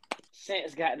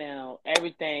 Since goddamn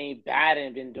everything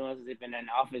Biden been doing since he's been in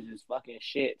office is fucking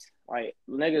shit. Like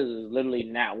niggas is literally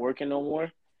not working no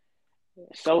more.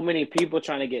 So many people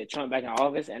trying to get Trump back in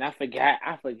office, and I forgot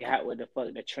what the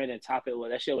fuck the trending topic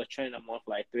was. That shit was trending on for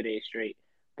like 3 days straight.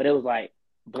 But it was like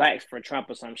blacks for Trump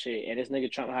or some shit, and this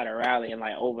nigga Trump had a rally, and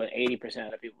like over 80%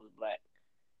 of the people was black.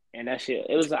 And that shit,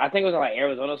 I think it was like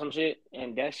Arizona or some shit,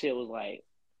 and that shit was like,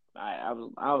 I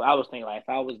was thinking like if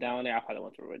I was down there, I probably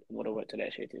would have went to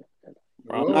that shit too.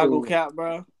 Bro, I'm not gonna cap,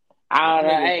 bro. I don't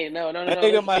know. Hey, no. That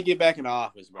nigga might get back in the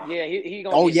office, bro. Yeah, he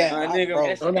gonna. Oh yeah, bro.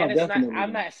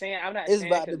 I'm not saying. It's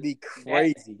about to be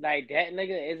crazy. That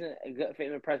nigga isn't a good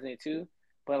fit for president too.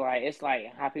 But like, it's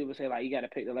like how people say like you got to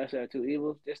pick the lesser of two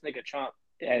evils. This nigga Trump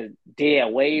has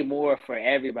did way more for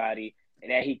everybody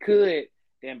that he could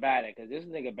than Biden. Because this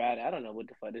nigga Biden, I don't know what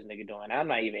the fuck this nigga doing. I'm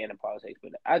not even into politics,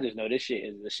 but I just know this shit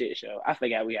is a shit show. I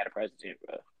forgot we had a president,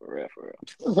 bro. For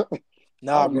real.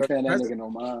 Nah, bro. That nigga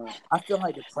no mind. I feel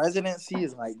like the presidency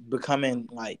is like becoming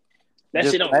like that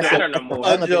shit don't matter no more.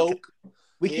 A joke.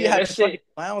 We keep having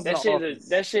clowns. That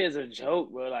shit is a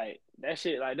joke, bro. Like that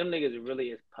shit, like them niggas really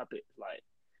is puppets. Like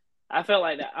I felt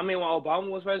like that. I mean, when Obama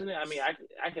was president, I mean, I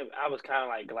was kind of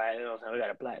like glad, you know, what I'm saying, we got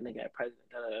a black nigga as president.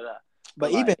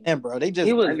 But even then, bro, that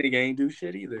nigga ain't do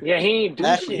shit either. Yeah, he ain't do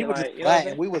shit. He was like, just black,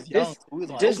 and we was young.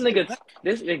 This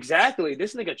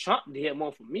nigga Trump did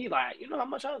more for me. Like, you know how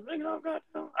much I was making off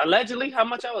goddamn? Allegedly, how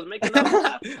much I was making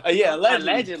off? Yeah,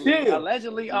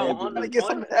 allegedly. I'm trying to get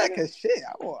some of that cause shit.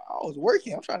 I was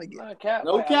working. I'm trying to get no cap.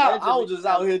 I was just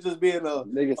out here just being a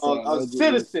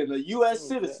citizen, a U.S.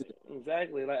 citizen.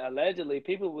 Exactly. Like allegedly,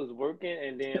 people was working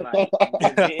and then like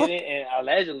getting it, and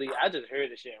allegedly, I just heard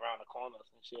the shit around the corners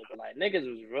and shit. But like niggas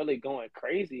was really going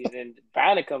crazy, and then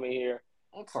Biden coming here.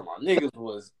 I'm talking about niggas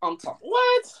what?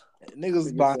 Niggas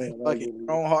was buying fucking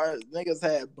Chrome Hearts. Niggas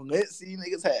had Blitzy.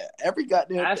 Niggas had every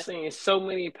goddamn. I seen so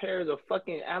many pairs of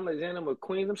fucking Alexander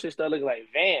McQueen. Them shit started looking like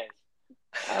Vans.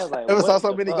 I was like, I saw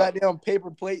so many goddamn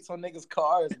paper plates on niggas'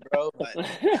 cars, bro. Like,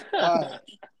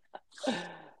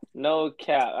 no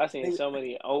cap. I seen so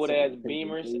many old ass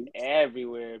Beamers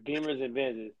everywhere. Beamers and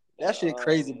Benzes. That shit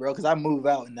crazy, bro. Cause I move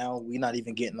out and now we not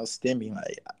even getting no stimmy.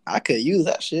 Like I could use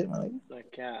that shit, man. I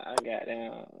got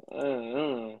down.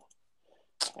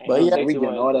 But yeah, we getting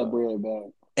all that bread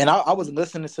back. And I was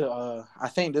listening to I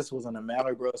think this was on the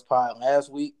Mallory Bros pod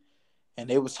last week, and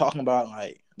they was talking about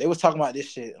this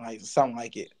shit, like something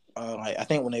like it. Like I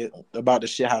think about the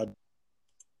shit how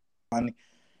money.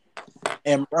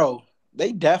 And bro,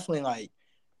 they definitely like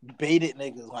baited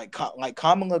niggas like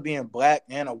Kamala being black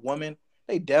and a woman.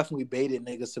 They definitely baited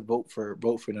niggas to vote for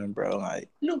them, bro. Like,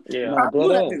 that's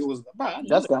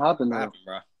gonna happen, bro.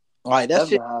 Like that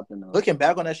shit. Looking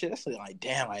back on that shit, that's like,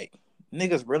 damn, like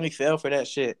niggas really fell for that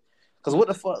shit. Cause what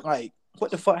the fuck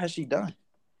has she done?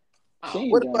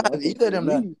 What the fuck has either of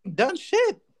them done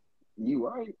shit? You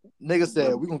right? Niggas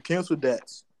said we gonna cancel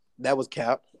debts. That was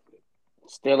cap.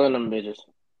 Stealing them bitches.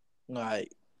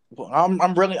 Like, well, I'm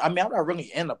not really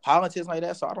into politics like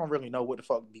that, so I don't really know what the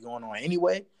fuck be going on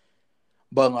anyway.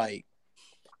 But like,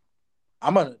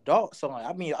 I'm an adult, so like,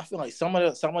 I mean, I feel like some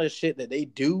of the shit that they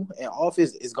do in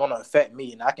office is gonna affect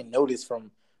me, and I can notice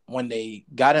from when they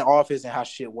got in office and how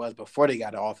shit was before they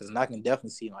got in office, and I can definitely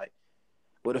see like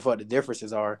what the fuck the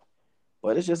differences are.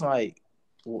 But it's just like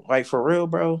for real,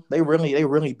 bro, they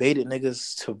really baited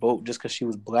niggas to vote just because she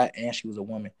was black and she was a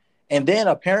woman, and then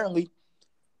apparently,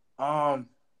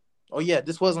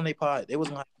 this wasn't a pod. It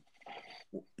was like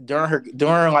during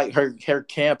her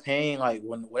campaign, like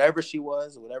when whatever she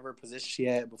was, whatever position she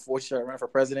had before she started running for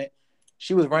president,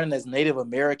 she was running as Native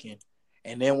American,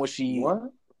 and then when she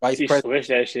vice president, switched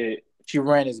that shit. She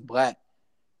ran as black.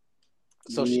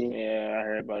 So I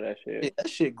heard about that shit. That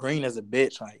shit green as a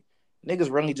bitch. Like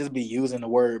niggas really just be using the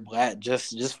word black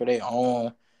just for their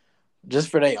own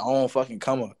fucking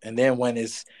come up, and then when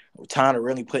it's time to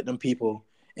really put them people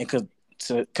in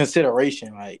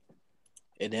consideration, like.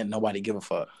 And then nobody give a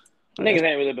fuck. Niggas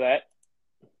ain't really black.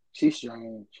 She's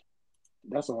strange.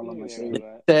 That's all I'm gonna say.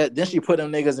 Then she put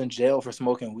them niggas in jail for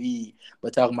smoking weed,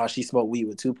 but talking about she smoked weed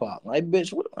with Tupac. Like,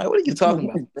 bitch, what are you talking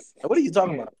about? What are you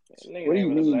talking about? What do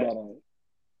you mean by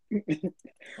that?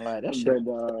 Like, that shit,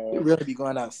 we really be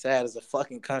going out sad as a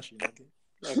fucking country, nigga.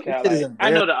 Okay, like I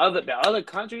know the other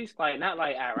countries, like not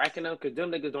like Iraq and them, because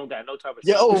them niggas don't got no type of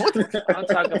Yo, service. what the I'm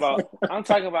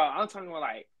talking about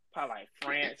like probably like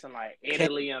France and like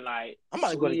Italy and like I'm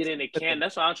about to go to Sweden and Canada.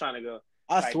 That's where I'm trying to go.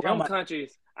 I Like swear them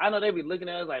countries, I know they be looking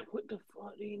at us like, what the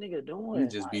fuck these niggas doing? You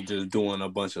just be just doing a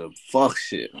bunch of fuck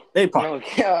shit. They probably no,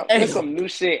 yeah, there's some new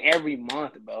shit every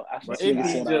month, bro. I swear it to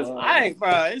be God. just I ain't,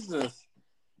 bro. It's just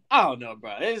I don't know,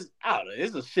 bro. I don't know.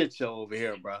 It's a shit show over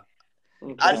here, bro.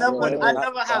 I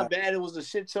never how bad it was a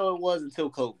shit show it was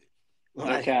until COVID.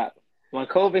 Like, when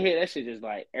COVID hit, that shit just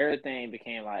like everything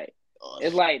became like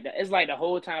it's like the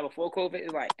whole time before COVID,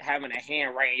 it's like having a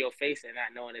hand right in your face and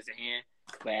not knowing it's a hand.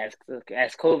 But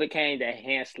as COVID came, that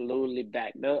hand slowly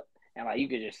backed up, and like you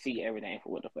could just see everything for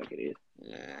what the fuck it is.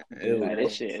 Yeah, like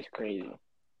this shit is crazy.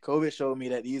 COVID showed me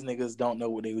that these niggas don't know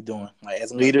what they were doing. Like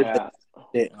as leaders,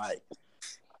 like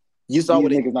you saw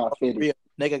what niggas not fitted.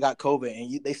 Nigga got COVID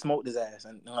and they smoked his ass,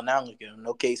 and now look at him,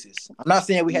 no cases. I'm not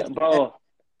saying we had bro.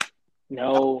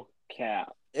 No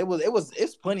cap.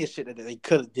 It's plenty of shit that they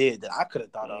could have did that I could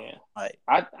have thought of. Like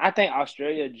I think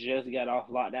Australia just got off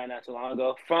lockdown not too long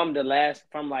ago. From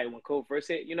like when COVID first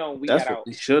hit, we that's got what out.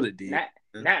 We should have did.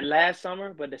 Not last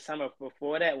summer, but the summer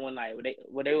before that, when like they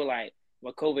were like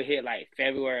when COVID hit like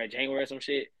February or January or some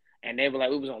shit, and they were like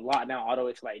we was on lockdown all the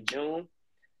way to like June.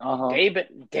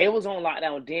 They was on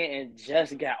lockdown then and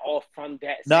just got off from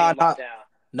that same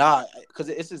lockdown. Because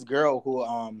it's this girl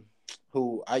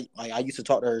who I used to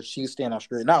talk to her. She used to stay in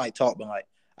Australia. Not like talk, but like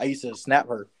I used to snap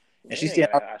her. And she stayed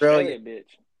in Australia.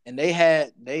 Bitch. And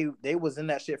they was in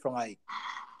that shit from like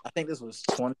I think this was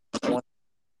 2020,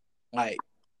 like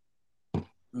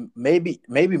maybe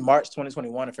March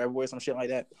 2021 or February, some shit like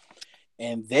that.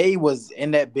 And they was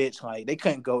in that bitch like they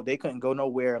couldn't go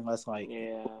nowhere unless like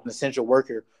an essential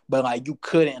worker. But like you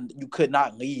could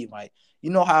not leave. Like you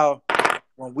know how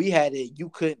when we had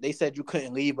it, they said you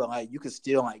couldn't leave, but like you could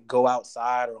still like go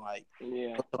outside or like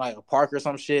go to, like a park or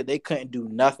some shit. They couldn't do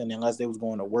nothing unless they was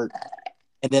going to work.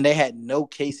 And then they had no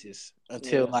cases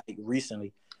until like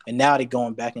recently, and now they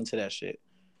going back into that shit.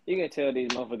 You can tell these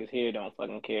motherfuckers here don't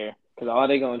fucking care because all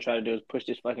they gonna try to do is push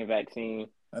this fucking vaccine.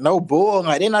 No bull,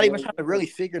 like they're not even trying to really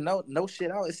figure no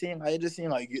shit out. It just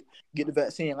seemed like get the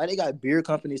vaccine. Like they got beer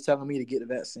companies telling me to get the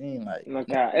vaccine. Like,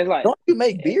 it's like don't you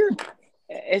make beer?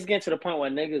 It's getting to the point where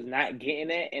niggas not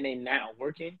getting it and they not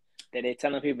working. That they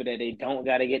telling people that they don't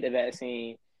gotta get the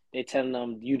vaccine. They telling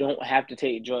them you don't have to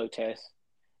take drug tests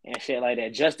and shit like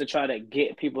that just to try to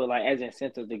get people like as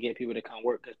incentive to get people to come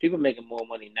work because people making more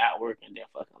money not working than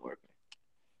fucking working.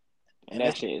 And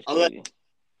that shit is crazy.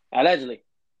 Allegedly.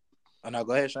 Oh no,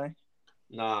 go ahead, Shane.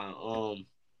 Nah, what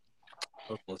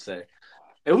was I gonna say?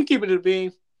 If we keep it a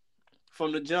beam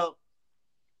from the jump,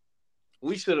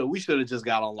 we should have just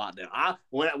got on lockdown.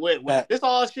 When this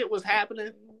all shit was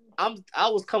happening, I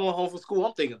was coming home from school.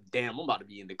 I'm thinking, damn, I'm about to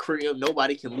be in the crib.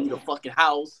 Nobody can leave the fucking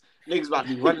house. Niggas about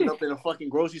to be running up in a fucking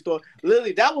grocery store.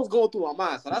 Literally, that was going through my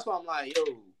mind. So that's why I'm like, yo,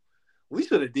 we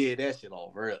should have did that shit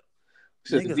on real.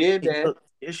 Should have did that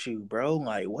issue, bro.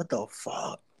 Like, what the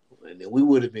fuck? And then we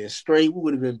would have been straight. We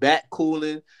would have been back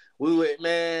cooling. We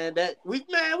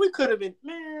could have been,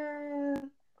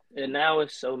 man. And now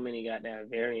it's so many goddamn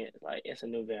variants. Like it's a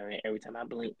new variant every time I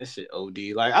blink. That shit OD.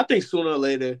 Like I think sooner or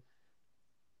later,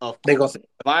 they gonna say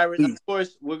virus. Of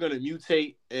course, we're gonna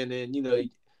mutate, and then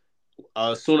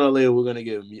sooner or later we're gonna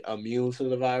get immune to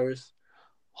the virus.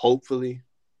 Hopefully,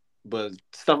 but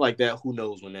stuff like that, who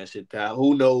knows when that shit pass?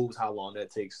 Who knows how long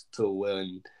that takes to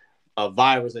when a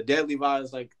deadly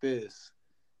virus like this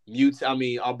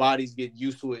our bodies get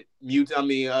used to it.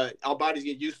 Our bodies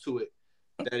get used to it.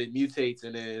 That it mutates,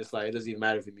 and then it's like it doesn't even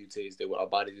matter if it mutates. That our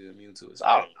bodies is immune to it. So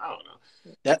I don't know.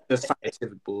 That's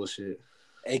scientific bullshit.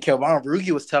 Hey, Kelvin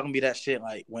Rugi was telling me that shit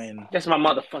like when. That's my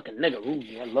motherfucking nigga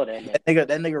Rugi. I love that nigga.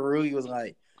 That nigga Rugi was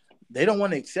like, they don't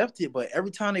want to accept it, but every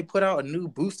time they put out a new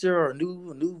booster or a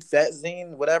new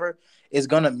vaccine, whatever, it's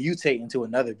gonna mutate into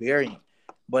another variant.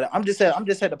 But I'm just at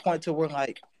the point to where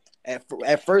like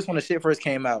at first when the shit first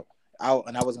came out,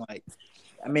 and I was like,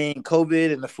 I mean,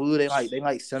 COVID and the flu, they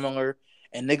like similar.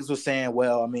 And niggas was saying,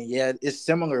 well, I mean, yeah, it's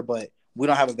similar, but we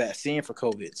don't have a vaccine for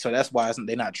COVID. So that's why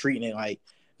they're not treating it like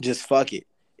just fuck it.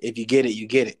 If you get it, you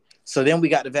get it. So then we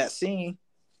got the vaccine,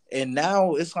 and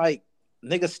now it's like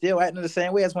niggas still acting the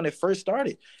same way as when it first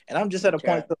started. And I'm just at a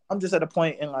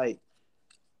point in like,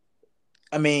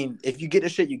 I mean, if you get the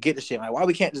shit, you get the shit. Like,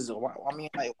 why can't this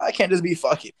be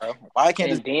fuck it, bro? Why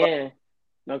can't and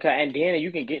then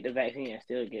you can get the vaccine and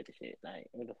still get the shit. Like,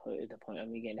 what the fuck is the point of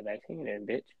me getting the vaccine then,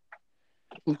 bitch?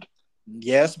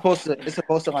 Yeah, it's supposed to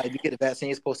like if you get the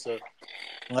vaccine, it's supposed to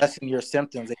lessen your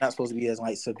symptoms. They're not supposed to be as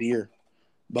like severe.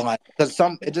 But like, because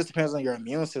it just depends on your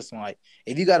immune system. Like,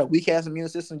 if you got a weak ass immune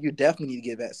system, you definitely need to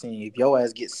get vaccine. If your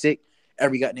ass get sick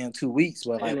every goddamn 2 weeks,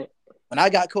 but like when I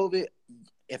got COVID,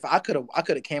 if I could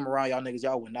have came around y'all niggas,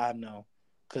 y'all would not have known,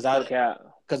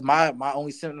 because my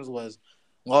only symptoms was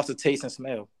loss of taste and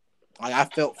smell. Like I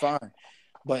felt fine,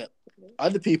 but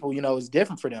other people, it's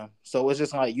different for them. So it's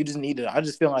just like you just need to. I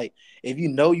just feel like if you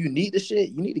know you need the shit,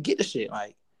 you need to get the shit.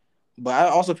 Like. But I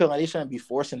also feel like they shouldn't be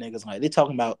forcing niggas. Like they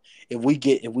talking about if we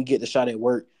get the shot at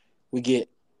work, we get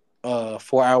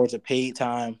 4 hours of paid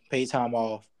time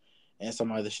off, and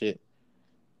some other shit.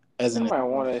 As in, I might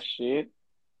want that shit.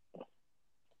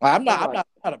 I'm not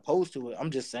opposed to it. I'm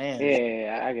just saying.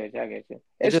 Yeah, I get you.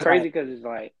 It's crazy because it's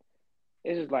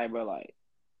just like,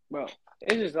 bro,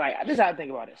 it's just like this is how I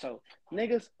think about it. So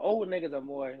old niggas are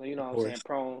more, you know what I'm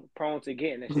saying, prone to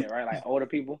getting this shit, right? Like older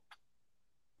people.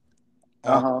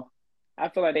 I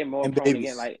feel like they're more and prone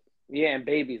babies. To getting and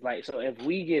babies. Like, so if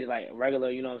we get like regular,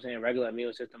 you know what I'm saying, regular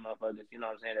immune system motherfuckers, you know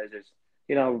what I'm saying, that's just,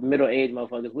 middle-aged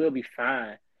motherfuckers, we'll be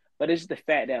fine. But it's just the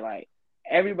fact that like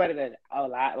everybody that's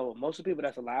alive, or most of the people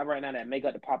that's alive right now that make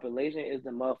up the population is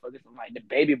the motherfuckers from like the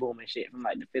baby boom and shit from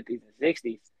like the 50s and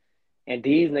 60s. And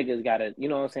these niggas gotta, you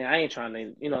know what I'm saying, I ain't trying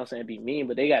to, you know what I'm saying, be mean,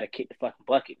 but they gotta kick the fucking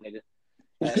bucket, nigga.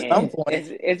 And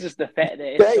it's just the fact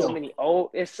that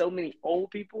it's so many old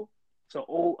people.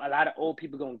 So a lot of old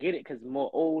people gonna get it because more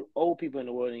old people in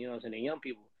the world, you know what I'm saying, than young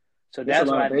people. So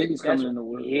that's why babies coming in the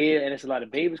world. Yeah, and it's a lot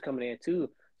of babies coming in too.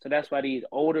 So that's why these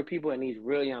older people and these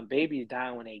real young babies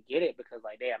dying when they get it because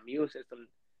like their immune system,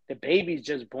 the baby's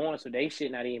just born, so they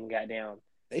shit not even goddamn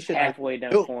halfway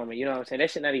done forming. You know what I'm saying?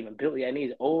 That shit not even built yet. And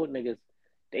these old niggas,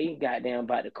 they goddamn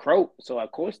about to croak. So of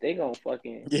course they gonna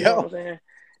fucking, you know what I'm saying?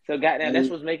 So goddamn, that's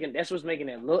what's making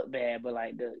it look bad. But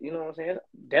like you know what I'm saying?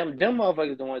 Them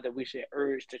motherfuckers the ones that we should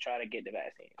urge to try to get the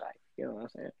vaccine. Like, you know what I'm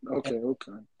saying?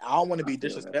 Okay. I don't want to be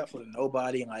disrespectful to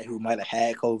nobody like who might have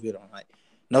had COVID or like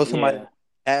know somebody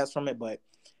has from it, but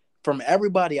from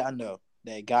everybody I know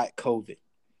that got COVID,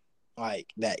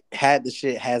 like that had the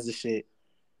shit, has the shit,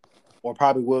 or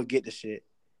probably will get the shit.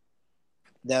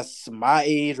 That's my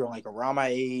age or like around my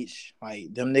age.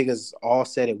 Like them niggas all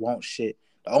said it won't shit.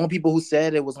 The only people who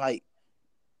said it was like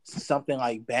something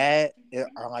like bad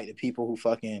are like the people who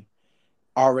fucking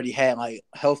already had like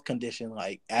health condition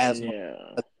like asthma.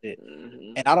 Shit.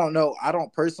 Mm-hmm. And I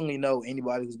don't personally know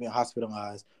anybody who's been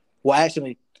hospitalized. Well,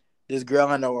 actually, this girl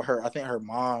I know, I think her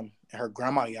mom and her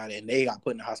grandma got it and they got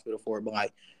put in the hospital for it. But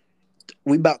like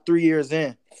we about 3 years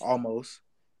in almost.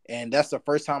 And that's the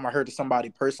first time I heard of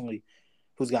somebody personally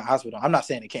who's got hospital. I'm not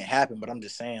saying it can't happen, but I'm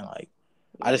just saying like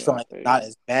I just feel like it's not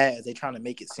as bad as they trying to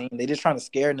make it seem. They just trying to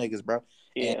scare niggas, bro.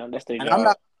 Yeah, that's their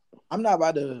job. I'm not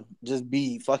about to just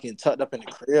be fucking tucked up in the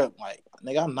crib. Like,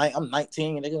 nigga, I'm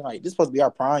 19, nigga. Like, this supposed to be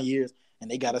our prime years,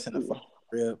 and they got us in the fucking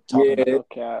crib talking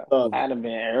about I'd have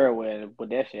been everywhere to put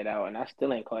that shit out, and I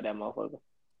still ain't caught that motherfucker.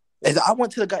 I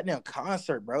went to the goddamn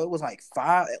concert, bro. It was like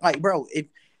 5. Like, bro, if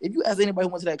you ask anybody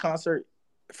who went to that concert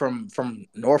from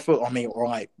Norfolk, or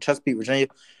like Chesapeake, Virginia,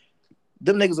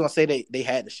 them niggas gonna say they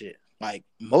had the shit. Like,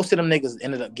 most of them niggas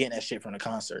ended up getting that shit from the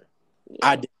concert. Yeah.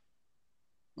 I did.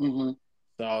 Mm-hmm.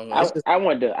 So I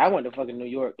went to fucking New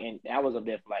York, and I was up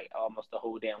there for like almost the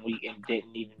whole damn week and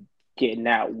didn't even get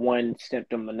not one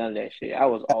symptom or none of that shit. I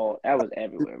was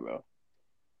everywhere, bro.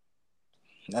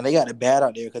 Now they got it bad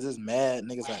out there because it's mad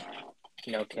niggas like.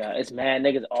 It's mad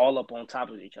niggas all up on top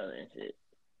of each other and shit.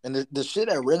 And the shit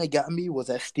that really got me was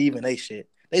that Stephen A shit.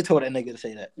 They told that nigga to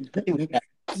say that.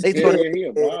 They told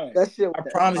that shit. I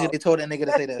promise you, they told that nigga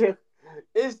to say that.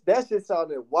 That shit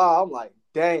sounded wild. I'm like,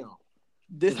 damn.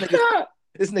 This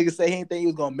nigga say he didn't think he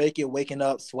was gonna make it, waking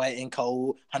up, sweating,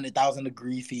 cold, 100,000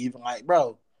 degree fever. Like,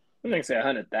 bro. That nigga said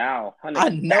 100,000. I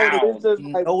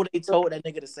know they told that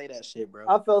nigga to say that shit, bro.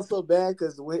 I felt so bad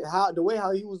because the way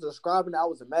how he was describing it, I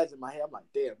was imagining in my head. I'm like,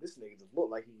 damn, this nigga just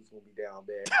looked like he was gonna be down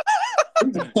bad.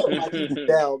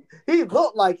 He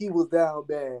looked like he was down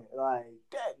bad. Like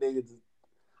that nigga just.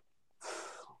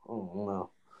 Oh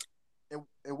no.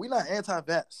 And we not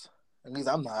anti-vax. At least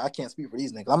I'm not. I can't speak for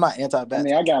these niggas. I'm not anti-vax. I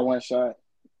mean, I got one shot.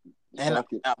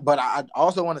 But I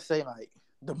also want to say, like,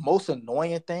 the most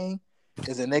annoying thing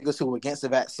is the niggas who are against the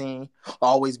vaccine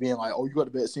always being like, oh, you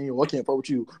got the vaccine, well, I can't fuck with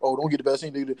you. Oh, don't get the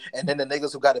vaccine, nigga. And then the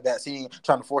niggas who got the vaccine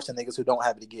trying to force the niggas who don't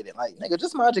have it to get it. Like, nigga,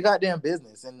 just mind your goddamn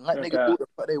business and let niggas do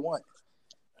what they want.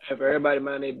 If everybody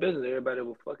mind their business, everybody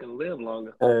will fucking live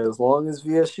longer. As long as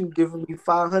VSU giving me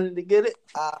 $500 to get it,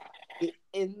 I get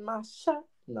in my shot.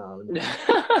 No,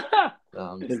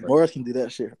 Miss Morris can do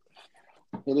that shit.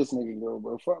 Yeah, this nigga go,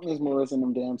 bro. Fuck Miss Morris and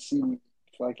them damn seaweed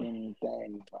fucking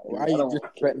thing. Why are you just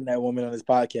threatening that woman on this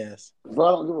podcast? Bro,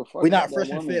 I don't give a fuck. We're not fresh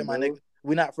and fit, my nigga.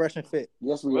 We not fresh and fit.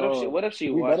 Yes, we What are. if she? What if she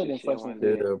We better watches than shit fresh one and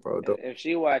day? fit. Yeah, bro. If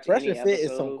she watch Fresh any and fit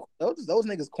is some episode, those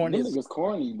niggas corny Them as niggas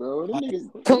corny, bro. Them like,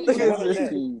 niggas. Them what the Them hell is niggas niggas that?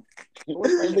 team.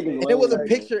 What's fresh Them and niggas fit? and it was a lame,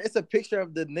 picture. It's a picture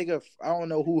of the nigga. I don't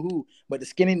know who, but the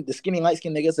skinny light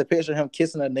skinned nigga. It's a picture of him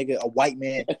kissing a nigga, a white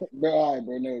man. bro. All right,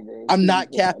 bro. No, bro. I'm Please,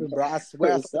 not capping, bro. I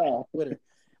swear I saw it on stop. Twitter.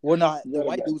 Well, not You the gotta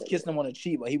white back dude was that kissing up. him on the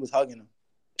cheek, but he was hugging him.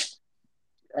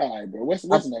 All right, bro. What's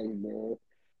next, bro?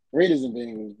 Raiders and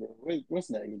Bengals, bro. What's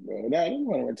next, bro? Nah, I don't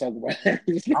want to talk about that.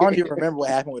 I don't even remember what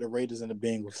happened with the Raiders and the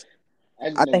Bengals.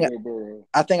 I just know Joe Burrow.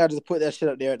 I think I just put that shit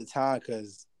up there at the time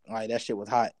because like that shit was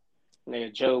hot.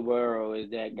 Nigga, Joe Burrow is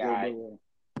that guy.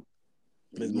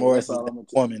 Ms. Morris is that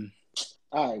woman.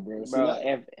 All right, bro.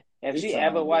 Bro, if she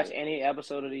ever watched any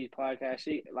episode of these podcasts,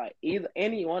 she like either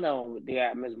any one of them, they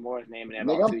got Ms. Morris name in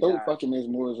that. Nigga, I'm throat fucking Ms.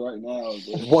 Morris right now,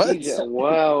 bro. What?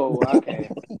 Whoa, okay.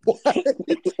 What?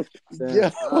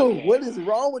 Yo, Okay. what is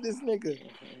wrong with this nigga?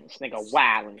 This nigga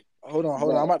wilding. Hold on.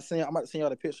 I'm about to send y'all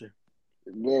the picture.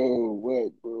 Bro,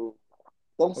 what, bro?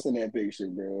 Don't send that picture,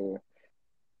 bro.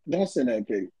 Don't send that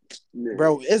picture.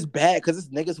 Bro, it's bad because it's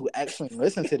niggas who actually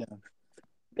listen to them.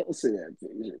 Don't send that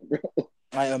picture, bro.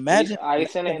 Like, imagine. Are you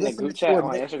sending it in the group chat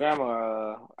on Instagram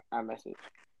or iMessage?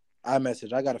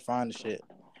 iMessage. I gotta find the shit.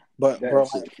 But bro,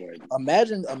 like,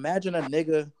 imagine a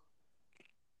nigga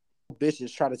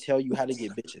bitches try to tell you how to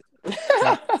get bitches.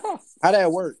 How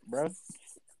that work, bro?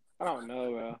 I don't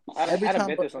know, bro. Every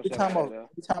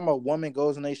time a woman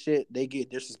goes in they shit, they get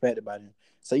disrespected by them.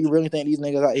 So you really think these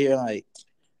niggas out here like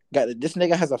this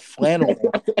nigga has a flannel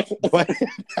on.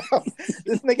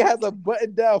 This nigga has a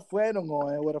button down flannel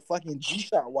on with a fucking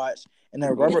G-Shock watch and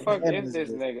a rubber band. Who is this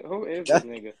nigga? Who is this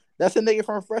nigga? That's a nigga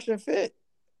from Fresh and Fit.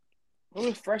 Who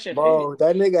is Fresh and Bro, Fit?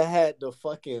 that nigga had the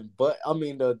fucking the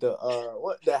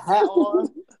hat on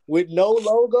with no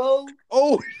logo.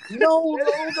 Oh, no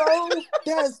logo.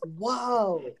 That's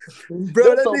wild,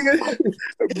 bro. That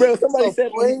nigga, bro. Somebody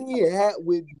said plain hat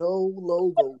with no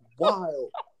logo.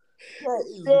 Wild. That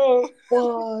is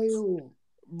wild,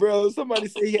 bro. Somebody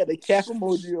said he had the cap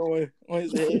emoji on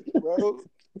his head, bro.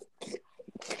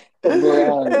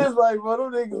 It's like, bro,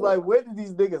 them niggas like, where did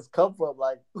these niggas come from?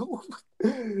 Like,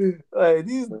 like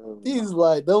these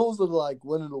like those are like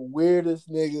one of the weirdest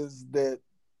niggas that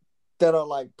are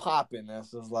like popping.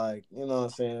 That's just like, you know what I'm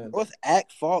saying? What's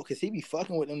Act fault? Cause he be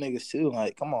fucking with them niggas too.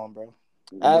 Like, come on, bro.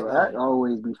 Act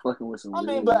always be fucking with some. I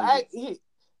mean, but Act he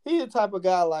the type of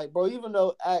guy like, bro. Even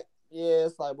though Act, yeah,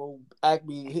 it's like, bro, Act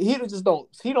be he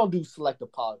don't do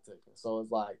selective politics. So it's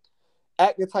like.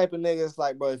 Act the type of niggas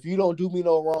like, bro, if you don't do me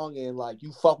no wrong and like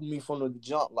you fuck with me from the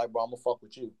jump, like, bro, I'm gonna fuck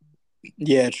with you.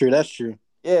 Yeah, true. That's true.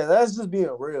 Yeah, that's just being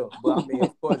real. But I mean,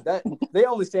 of course, that they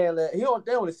only saying that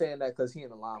they only saying that because he in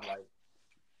the limelight.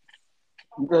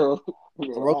 Bro,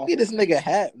 look at this nigga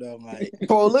hat though, like,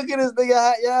 bro, look at this nigga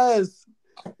hat. Yes,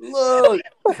 look,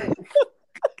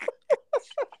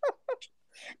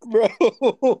 bro,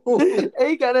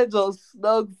 he got that just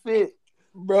snug fit.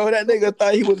 Bro, that nigga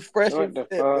thought he was fresh and fit,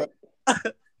 bro.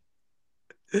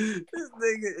 This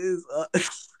nigga is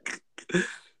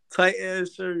tight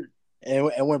ass shirt.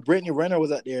 And when Brittany Renner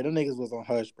was out there, them niggas was on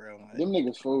hush, bro. Like, them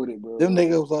niggas folded, bro. Them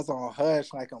niggas was on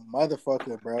hush like a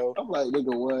motherfucker, bro. I'm like,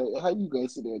 nigga, what? How you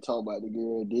guys sit there and talk about the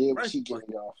girl? Did what she get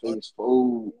y'all face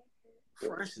fold?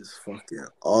 Fresh is fucking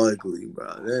ugly, bro.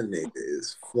 That nigga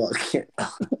is fucking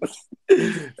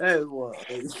That is what.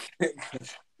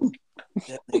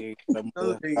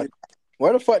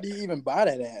 Where the fuck do you even buy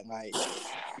that at? Like,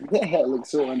 that hat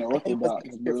looks so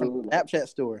unorthodox, bro. From the Snapchat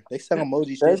store. They sell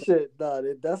emoji that shit. Nah,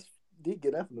 you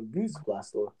get that from the beauty supply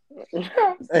store.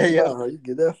 Hey, yo, you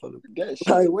get that from the. That shit.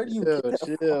 Like, where do you get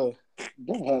that?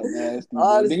 That hat nasty,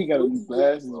 bro. Then he got these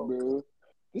glasses, bro.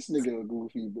 This nigga a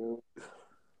goofy, bro.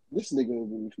 This nigga a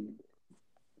goofy,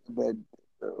 bro.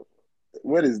 But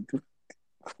what is?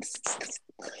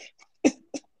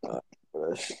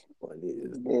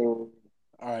 Bro.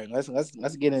 All right,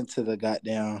 let's get into the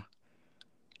goddamn.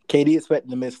 KD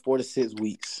expecting to miss 4 to 6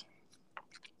 weeks.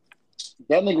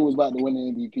 That nigga was about to win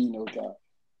the MVP, no doubt.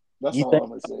 That's all I'm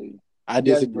gonna say. I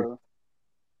disagree. Yes,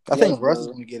 I think Russ is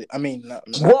gonna get it. I mean,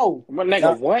 whoa,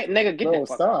 nigga, what? Nigga, get that.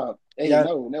 Stop. Hey, yeah,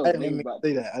 no. I didn't mean to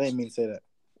say that. I didn't mean to say that.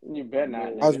 You better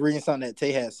not. I was reading something that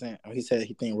Tay had sent. He said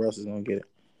he think Russ is gonna get it.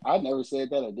 I never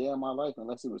said that a day in my life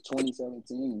unless it was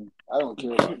 2017. I don't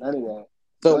care about none of that.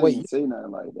 So wait, you say nothing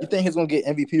like that. You think he's gonna get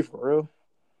MVP for real?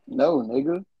 No,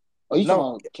 nigga. Oh, you talking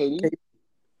about KD?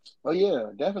 Oh yeah,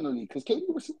 definitely. Because KD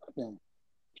was smoking.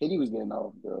 KD was getting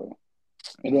off, bro.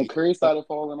 And then Curry started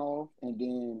falling off, and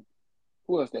then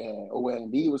who else they had? Oh, well,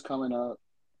 Embiid was coming up.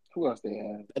 Who else they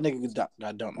had? That nigga got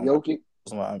dumped on. Jokic.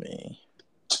 That's what I mean.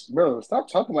 Bro, stop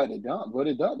talking about the dunk, bro.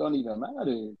 The dunk don't even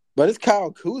matter. But it's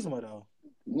Kyle Kuzma though.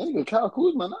 Nigga, Kyle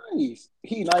Kuzma nice.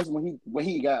 He nice when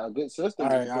he got a good system.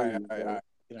 All right.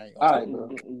 All right, bro.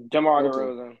 DeMar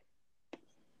DeRozan.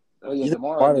 Oh yeah,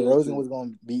 DeMar DeRozan was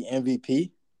gonna be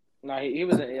MVP. No, he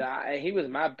was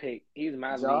my pick. He was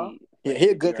my lead. Yeah,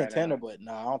 he's a good contender, but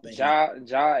no, I don't think.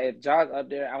 If Ja's up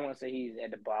there, I won't say he's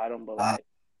at the bottom, but like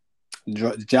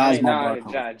Ja's my Ja's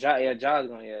going. Yeah,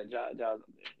 Ja's up there.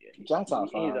 Ja top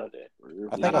he's up there.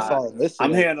 I think I saw it listed.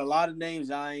 I'm hearing a lot of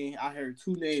names. I heard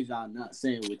 2 names I'm not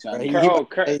saying which I.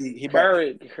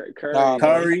 Curry.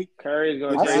 Curry's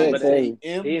going to say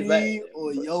Embiid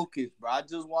or Jokic, bro. I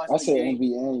just watched. I said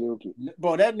Embiid and Jokic.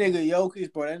 Bro, that nigga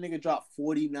Jokic, bro, that nigga dropped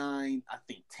 49. I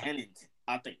think 10 and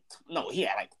 10. He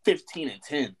had like 15 and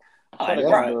 10.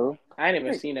 Bro, I ain't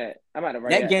even seen that. I'm out of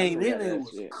that game. That nigga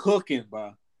was cooking,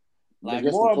 bro. Like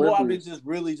more and more, I've been just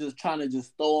trying to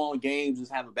just throw on games,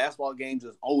 just have a basketball game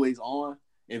just always on.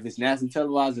 If it's nationally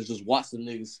televised, just watch the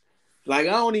niggas. Like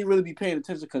I don't even really be paying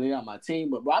attention because they got my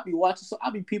team, but bro, I be watching. So I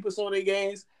be peeping some of their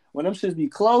games when them shits be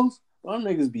close. Bro, them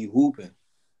niggas be hooping.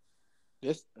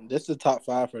 This is the top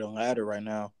 5 for the ladder right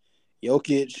now: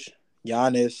 Jokic,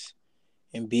 Giannis,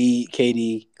 Embiid,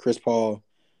 KD, Chris Paul,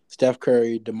 Steph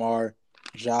Curry, DeMar,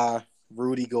 Ja,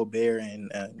 Rudy Gobert, and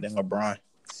then LeBron.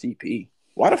 CP.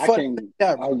 Why the fuck? None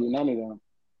of them.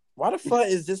 Why the fuck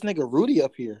is this nigga Rudy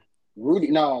up here? Rudy,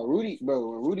 bro.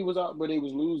 When Rudy was out, but they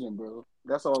was losing, bro.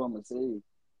 That's all I'm gonna say.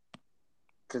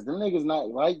 Cause them niggas not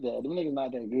like that. Them niggas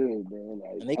not that good, bro.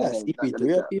 Like, and they got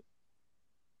CP3 up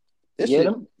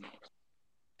here.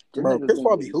 Bro, Chris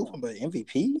Paul be hooping, but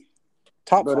MVP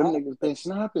top 5. Them niggas been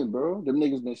snapping, bro.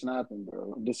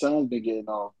 The Suns been getting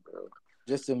off, bro.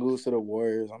 Just to lose to the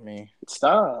Warriors. I mean,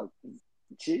 stop,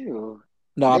 chill.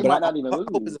 No, but I hope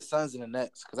it's the Suns and the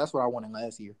Nets because that's what I wanted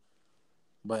last year.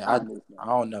 But I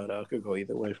don't know though. It could go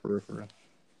either way for real.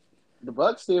 The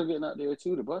Bucks still getting out there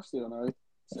too. The Bucks still nice.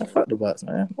 Fuck the Bucks,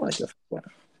 man. All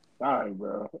right,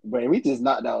 bro. But we just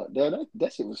knocked out.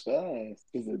 That shit was fast.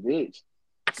 It's a bitch.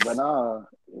 But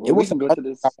it was go to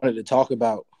this. I wanted to talk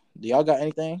about. Do y'all got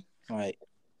anything like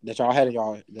that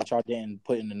y'all didn't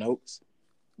put in the notes?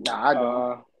 Nah, I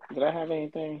don't. Did I have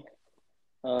anything?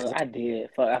 I did.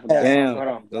 Fuck, I forgot. Damn. Hold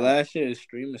on. The last shit is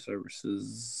streaming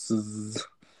services.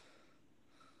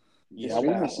 Yeah,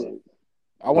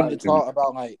 I wanted to talk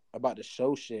about the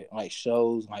show shit, like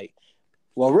shows,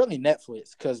 really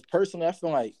Netflix. Because personally, I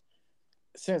feel like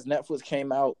since Netflix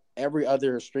came out, every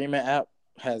other streaming app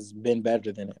has been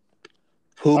better than it.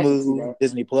 Hulu,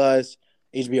 Disney Plus,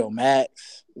 HBO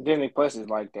Max. Disney Plus is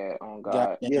like that. On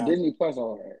God. Yeah, Disney Plus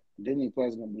all right. Disney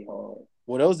Plus gonna be hard.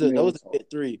 Well, those are the big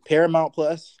 3. Paramount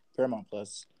Plus.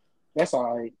 That's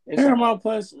all right. Paramount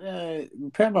Plus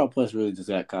really just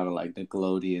got kind of like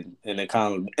Nickelodeon and the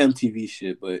kind of MTV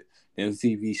shit, but the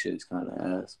MTV shit is kind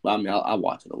of ass. But I mean, I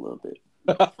watch it a little bit.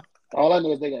 All I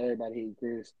know is they got everybody hate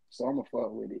Chris, so I'm gonna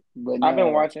fuck with it. But I've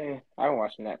been watching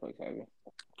Netflix.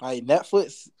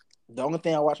 Netflix. The only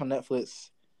thing I watch on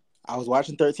Netflix, I was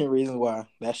watching 13 Reasons Why.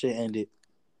 That shit ended.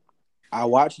 I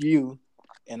watched You,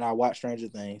 and I watched Stranger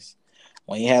Things.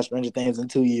 When you had Stranger Things in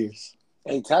 2 years.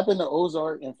 Hey, tap into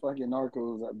Ozark and fucking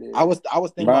Narcos up there. I was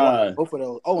thinking about both of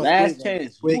those. Oh, Last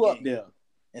Chance, you up there.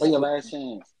 Oh, your Last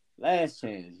Chance. Last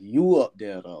Chance, you up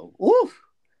there though. Oof.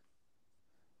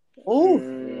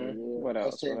 What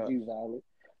else?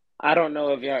 I don't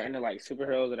know if y'all into like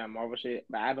superheroes or that Marvel shit,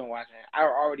 but I've been watching. I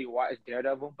already watched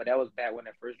Daredevil, but that was back when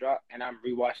it first dropped, and I'm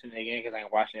rewatching it again because I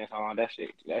ain't watching it so long. That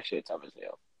shit tough as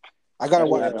hell. I gotta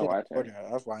watch it.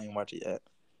 That's why I ain't watch it yet.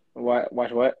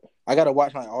 Watch what? I gotta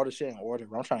watch all the shit in order.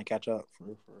 But I'm trying to catch up.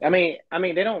 I mean,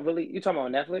 they don't really. You talking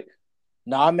about Netflix?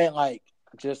 No, I meant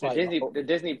the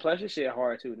Disney Plus shit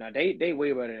hard too. Now they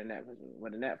way better than Netflix.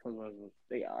 When the Netflix was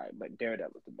they alright, but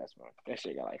Daredevil was the best one. That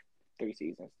shit got like 3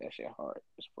 seasons. That shit hard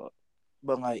as fuck.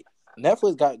 But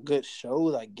Netflix got good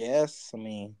shows, I guess. I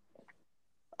mean,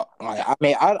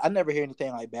 I never hear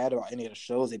anything bad about any of the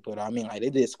shows they put out. I mean, they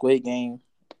did Squid Game.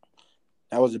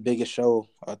 That was the biggest show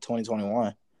of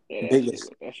 2021. Yeah, biggest.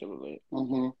 That shit was lit.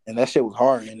 Mm-hmm. And that shit was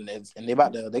hard. And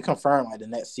they confirmed the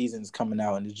next season's coming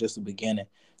out and it's just the beginning.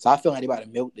 So I feel like they about to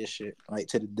milk this shit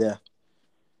to the death.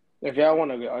 If y'all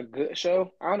want a good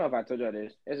show, I don't know if I told y'all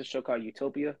this. There's a show called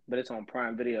Utopia, but it's on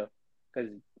Prime Video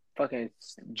because fucking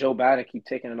Joe Biden keep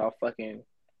taking it off fucking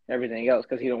everything else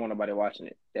because he don't want nobody watching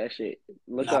it. That shit.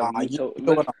 Look up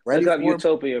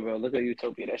Utopia, bro. Look up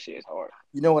Utopia. That shit is hard.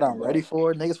 You know what I'm ready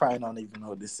for? Niggas probably don't even know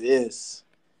what this is.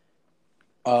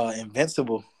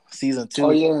 Invincible. season 2. Oh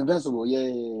yeah, Invincible.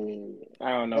 Yeah.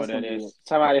 I don't know what that is.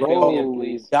 Somebody fill me in,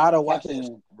 please. Gotta watch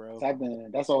it, bro. Tap in.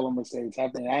 That's all I'm gonna say.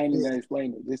 Tap in. I ain't even gonna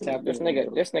explain it. Just tap in. This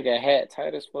nigga hat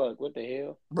tight as fuck. What the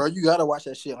hell, bro? You gotta watch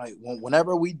that shit. Like when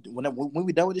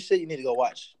we done with this shit, you need to go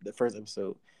watch the first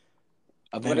episode.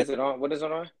 What is it on? What is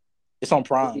it on? It's on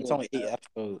Prime. It's only 8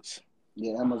 episodes.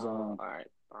 Yeah, Amazon. All right.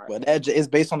 But it's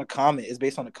based on the comment. It's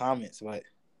based on the comments, but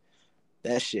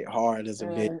that shit hard as a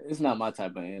bitch. It's not my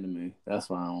type of anime. That's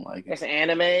why I don't like it. It's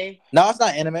anime. No, it's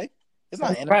not anime. It's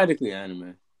not anime. Practically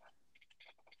anime.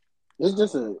 It's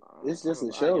just a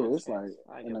show. It's like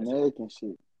an American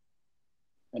shit.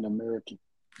 An American.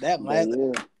 That last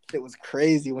shit was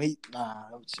crazy when he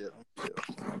I'm chill.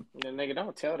 The nigga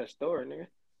don't tell the story, nigga.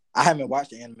 I haven't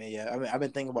watched the anime yet. I've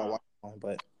been thinking about watching one,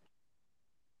 but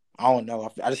I don't know.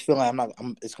 I just feel like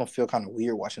it's gonna feel kind of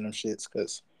weird watching them shits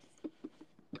because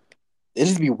it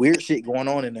just be weird shit going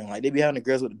on in them. Like they be having the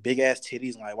girls with the big ass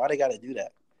titties. Like why they gotta do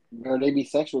that? Bro, they be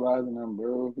sexualizing them,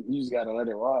 bro. You just gotta let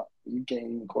it rock. You can't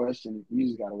even question it. You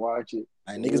just gotta watch it.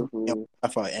 Like niggas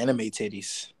for anime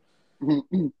titties.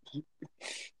 and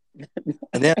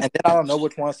then I don't know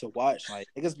which ones to watch. Like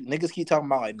niggas keep talking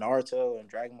about like Naruto and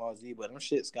Dragon Ball Z, but them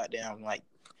shits goddamn like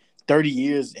 30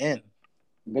 years in.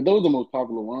 But those are the most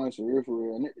popular ones for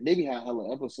real. And they be having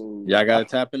hella episodes. Yeah, I gotta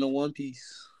tap into One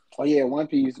Piece. Oh yeah, One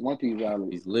Piece. He's lit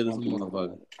as a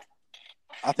motherfucker.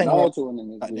 I think Naruto in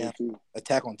them is good too.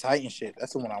 Attack on Titan shit.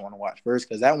 That's the one I want to watch first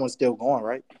because that one's still going,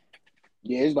 right?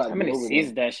 Yeah, it's about. How many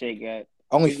seasons that shit got?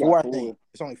 Only 4, I think.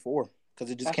 It's only 4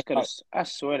 because it just came out. I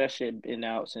swear that shit been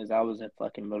out since I was in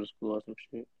fucking middle school or some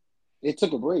shit. It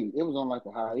took a break. It was on like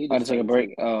a hiatus. Oh, it took a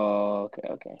break. Oh, okay.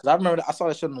 Because I remember I saw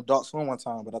that shit on Adult Swim one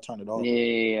time, but I turned it off.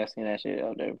 Yeah, I seen that shit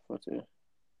out there before too.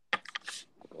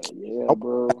 Yeah,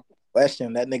 bro.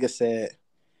 Question: that nigga said,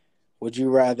 "Would you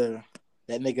rather?"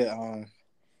 That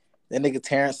nigga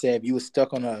Terrence said, "If you was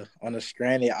stuck on a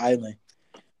stranded island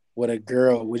with a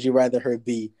girl, would you rather her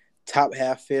be top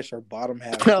half fish or bottom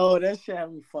half?" Oh, that shit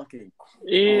had me fucking.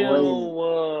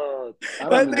 Ew.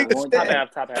 That nigga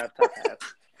said, top half.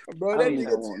 Bro, that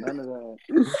nigga want none of that.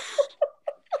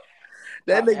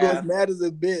 That nigga was mad as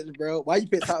a bitch, bro. Why you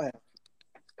pick top half?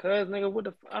 Cause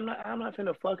nigga, I'm not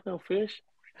finna fuck no fish.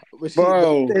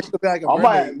 Bro,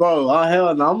 like bro,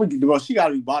 hell no, bro, she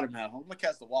gotta be bottom half. I'm gonna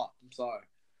catch the walk. I'm sorry.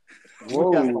 I'm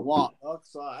gonna catch the walk. I'm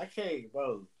sorry, I can't,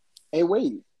 bro. Hey,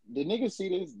 wait. Did niggas see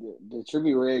this? The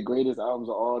Trippie Redd greatest albums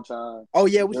of all time. Oh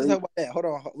yeah, we should talk about that. Hold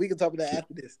on, we can talk about that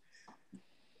after this.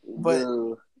 But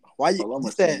why you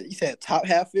said top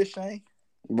half fish, Shane?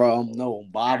 Bro, no,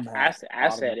 bottom half. I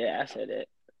said it.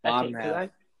 Bottom half.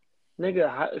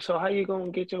 Nigga, so how you gonna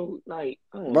get your bro?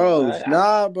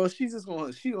 She's just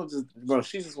gonna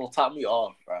top me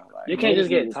off, bro. Like, you can't just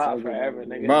get top forever,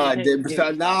 nigga. Bro,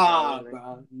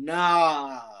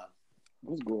 nah.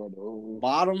 What's going on?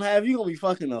 Bottom half, you gonna be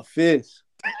fucking a fish.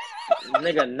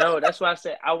 Nigga, no. That's why I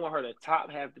said I want her the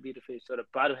top half to be the fish, so the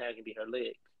bottom half can be her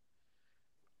leg.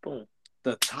 Boom.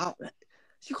 The top.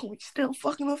 You gonna be still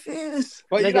fucking a fish.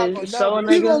 But nigga,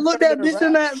 you gonna look that bitch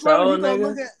in that, bro. You gonna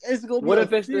look at it's gonna be what a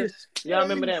if it's fish. Y'all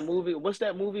remember that movie? What's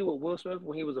that movie with Will Smith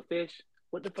when he was a fish?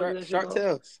 What the fuck is that Shark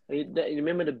Tales. You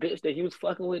remember the bitch that he was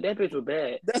fucking with? That bitch was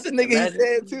bad. That's the nigga he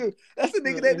said too. That's the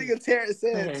nigga that nigga Terrence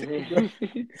said too, bro.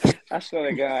 I swear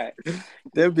to God.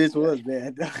 That bitch was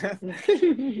bad.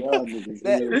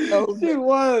 She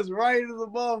was right as a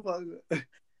motherfucker.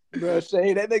 Bro,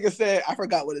 Shane, that nigga said, I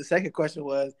forgot what the second question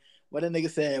was. But that nigga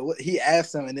said, he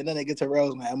asked him, and then that nigga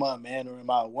Terrell's like, am I a man or am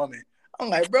I a woman? I'm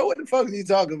like, bro, what the fuck is he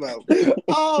talking about?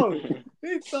 Oh,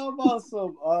 he talking about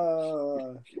some,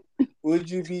 would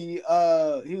you be,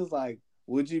 he was like,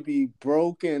 would you be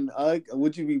broke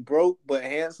but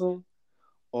handsome?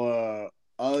 Or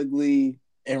ugly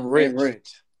and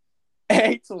rich?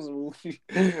 I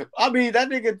mean, that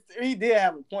nigga, he did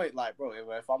have a point. Like, bro,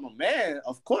 if I'm a man,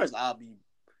 of course I'll be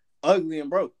ugly and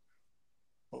broke.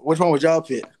 Which one would y'all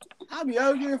pick? I'll be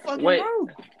ugly and fucking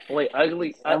broke. Wait,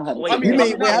 ugly.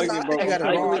 Nigga,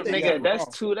 that's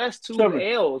two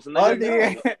L's.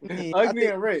 Ugly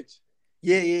and rich.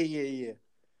 Yeah.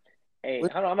 Hey,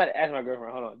 hold on. I'm about to ask my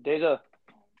girlfriend. Hold on, Deja.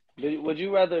 Would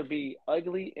you rather be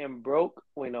ugly and broke?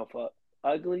 Wait, no, fuck.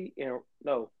 Ugly and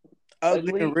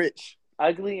rich.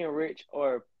 Ugly and rich,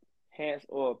 or handsome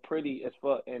or pretty as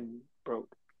fuck and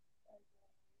broke.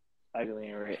 Ugly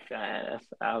and rich. I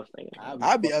was thinking.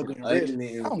 I'd be ugly and rich.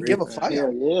 I don't give a fuck.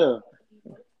 Yeah.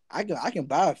 I can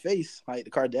buy a face like the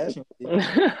Kardashians.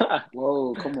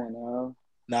 Whoa, come on now.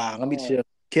 Nah, let me chill.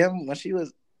 Kim, when she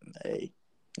was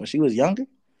younger.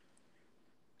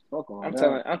 I'm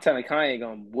telling Kanye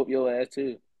gonna whoop your ass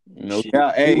too. No,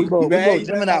 yeah, hey, we both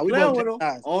Gemini.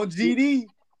 On GD.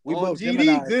 We on both GD,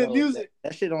 Gemini, good so music.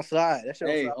 That shit don't slide. That shit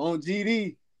don't Hey, slide. on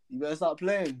GD, you better stop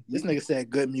playing. This nigga said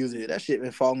good music. That shit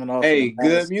been falling off. Hey,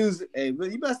 good music. Hey,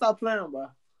 but you better stop playing, bro.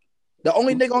 The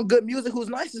only nigga on good music who's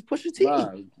nice is Pusha T.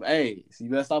 Bro, hey, so you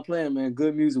better stop playing, man.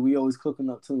 Good music. We always cooking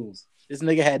up tunes. This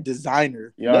nigga had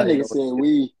designer. That nigga said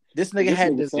we. This nigga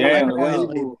had designer.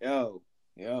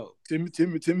 Yo.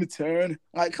 Timmy turn.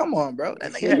 Like, come on, bro.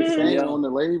 That nigga He had saying on the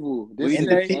label. and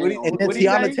then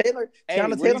Tiana Taylor.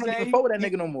 Tiana Taylor don't even fuck with that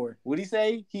nigga no more. What'd he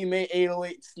say? He made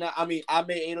 808 snap. I mean, I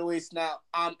made 808 snap.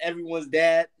 I'm everyone's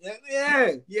dad.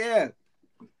 Yeah.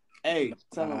 Hey,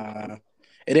 tell him.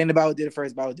 It ain't about who did it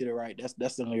first, about who did it right.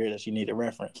 That's the lyric that you need to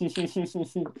reference. Nah,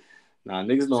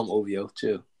 niggas know I'm OVO.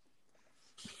 Chill.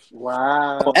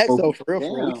 Wow. EXO, for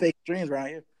real. We fake streams around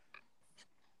here.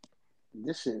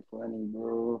 This shit funny,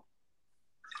 bro.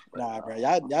 Nah, bro.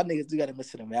 Y'all niggas do gotta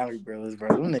miss the Mallory bros, bro.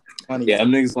 Them niggas funny. Yeah,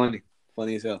 them niggas funny.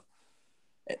 Funny as hell.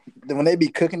 When they be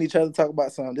cooking each other, talk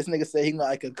about something. This nigga say he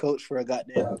like a coach for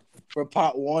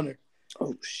Pop Warner.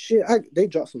 Oh shit! They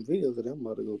dropped some videos of them. I'm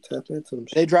about to go tap into them.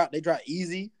 They dropped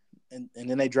Eazy, and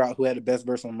then they dropped who had the best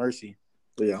verse on Mercy.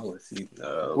 Yeah, I want to see.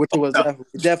 Which was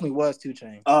definitely was 2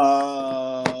 Chainz.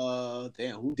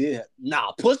 Damn, who did?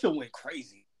 Nah, Pusha went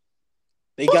crazy.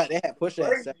 They had Pusha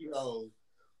at 7.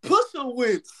 Pusha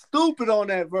went stupid on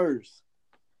that verse.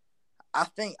 I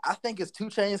think it's 2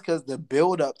 Chainz because the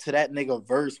build up to that nigga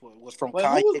verse was from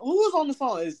Kanye. Who was on the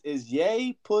song? Is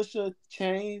Ye, Pusha,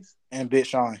 Chainz, and Big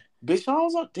Sean. Big Sean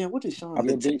was on. Damn, what did Sean?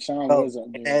 Big Sean was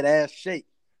on there. That ass shake.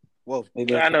 Whoa.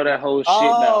 I know that whole shit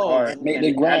about heart. I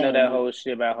know that whole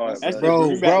shit about heart.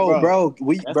 Bro.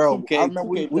 I remember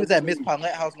we was at Miss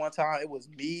Paulette house one time. It was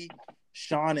me,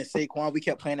 Sean, and Saquon. We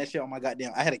kept playing that shit on my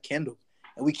goddamn. I had a Kindle,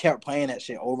 and we kept playing that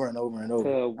shit over and over and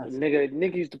over.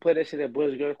 Nigga used to play that shit at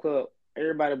Boys Girls Club.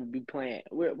 Everybody would be playing.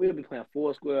 We'd be playing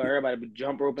Four Square. Everybody would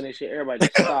jump roping and shit. Everybody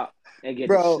just stop and get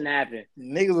snapping.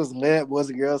 Niggas was lit at Boys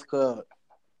and Girls Club.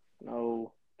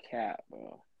 No cap,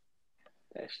 bro.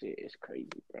 That shit is crazy,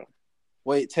 bro.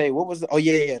 Wait, Tay, what was the... Oh,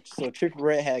 yeah. So Trippie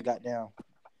Redd had got down.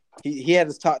 He had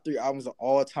his top 3 albums of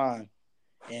all time.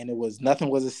 And it was Nothing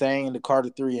Was the Same, The Carter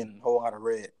 3, and Whole Lot of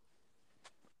Red.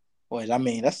 Boy, I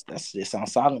mean, that shit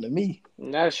sounds solid to me.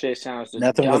 That shit sounds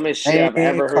the dumbest shit I've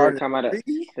ever heard come out of...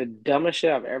 The dumbest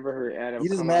shit I've ever heard out of... You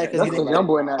just mad because he didn't...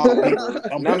 Youngboy now.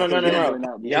 No.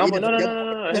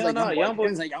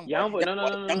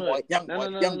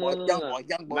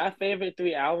 Youngboy. My favorite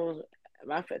 3 albums...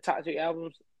 My top 3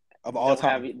 albums of all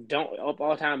time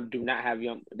do not have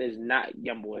Young. There's not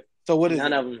Youngboy. So what is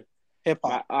none it? of them? Hip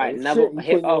hop. All right, hip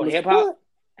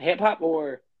hop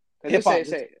or hip hop.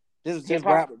 This is just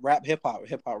rap hip hop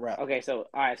rap. Okay, so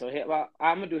all right, so hip hop.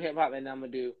 I'm gonna do hip hop and I'm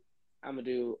gonna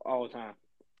do all time.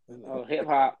 Oh, hip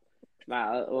hop.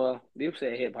 Well, you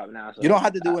say hip hop now. So you don't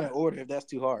have to do it in order if that's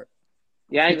too hard.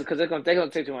 Yeah, because they're gonna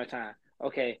take too much time.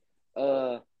 Okay,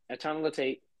 Eternal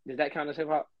Tape. Does that count as hip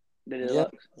hop? The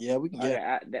deluxe. Yeah, we can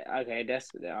get. Okay, that's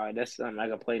all right. That's something I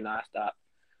can play nonstop.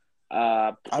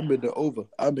 I've been to over.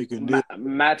 I'm making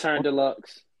My Turn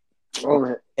Deluxe.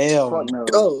 Oh hell! Fuck no!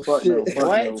 Fuck no!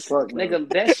 Nigga,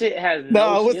 that shit has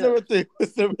no. What's number 3?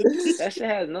 That shit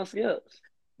has no skills.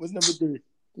 What's number 3?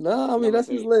 No, I mean that's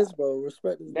his list, bro.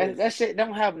 Respect his list. That shit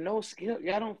don't have no skill.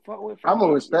 Y'all don't fuck with. I'm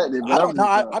gonna respect it, but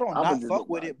I don't fuck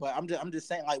with it, but I'm just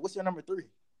saying, like, what's your number 3?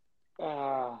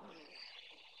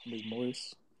 Big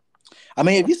Morris. I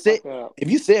mean, if you say a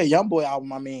YoungBoy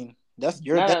album, I mean that's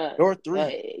your 3.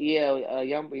 YoungBoy. Yeah,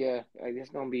 like it's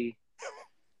gonna be.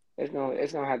 It's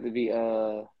gonna have to be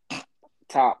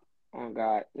top. Oh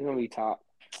God, it's gonna be top.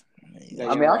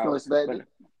 I mean, I can respect it.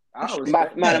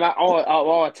 My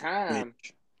all time.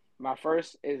 My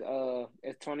first is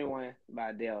 21 by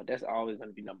Adele. That's always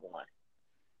gonna be number 1.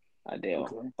 Adele.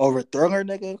 Okay. Over Thriller,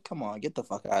 nigga? Come on, get the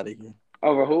fuck out of here.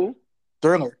 Over who?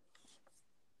 Thriller.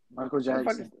 Michael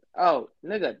Jackson. Oh,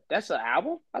 nigga, that's an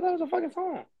album? I thought it was a fucking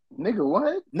song. Nigga,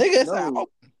 what? Nigga, it's an album.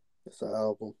 It's an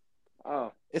album.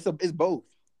 Oh. It's both.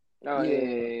 Oh,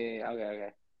 yeah.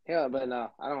 Okay. Hell, but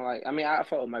no, I don't like. I mean, I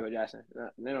fuck with Michael Jackson. You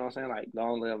know what I'm saying? Like,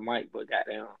 Long Live Mike, but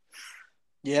goddamn.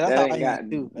 Yeah, that's how I got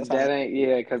too. Because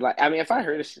like, I mean, if I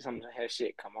heard some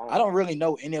shit, come on. I don't really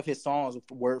know any of his songs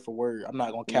word for word. I'm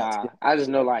not gonna count. I just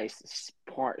know like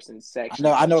parts and sections.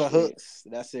 I know the hooks.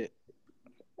 That's it.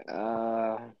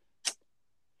 Come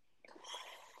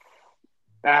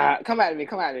at me,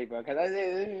 bro.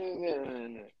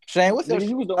 Shane, what's your?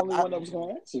 You was the only one that was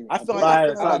gonna answer. I feel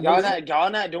like y'all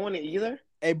not doing it either.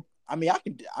 Hey, I mean,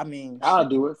 I'll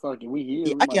do it. Fuck it, we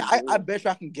here. I bet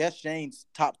you I can guess Shane's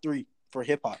top 3 for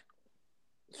hip hop.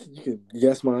 You can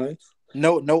guess mine.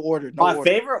 No order. My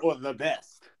favorite or the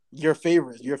best? Your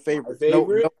favorite.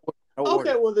 Favorite? No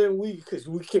Okay, well then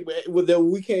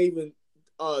we can't even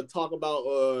talk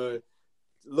about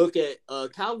look at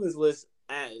Calvin's list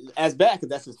as bad because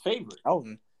that's his favorite. Oh.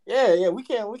 Yeah, we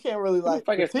can't really like who the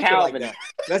fuck is critique it Calvin? like that.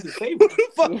 That's his favorite. Who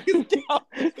the fuck is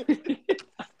Calvin?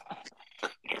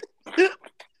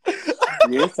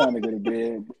 Yeah, it's time to go to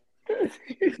bed.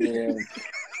 Yeah.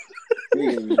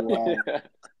 Niggas is wild.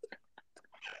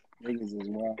 Niggas is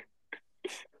wild.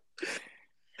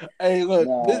 Hey, look,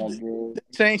 Nah, this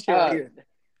change shit right here.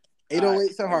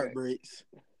 808s and heartbreaks.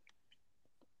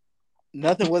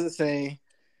 Nothing was the same.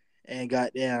 And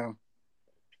goddamn,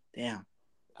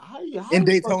 How in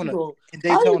Daytona.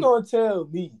 How you gonna tell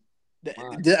me?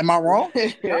 Am I wrong? No.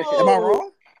 Am I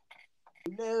wrong?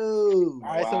 No.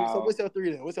 All right, so what's your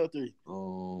 3 then? What's your 3?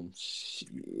 Shit.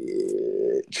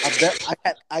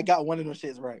 I got one of those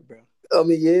shits right, bro. I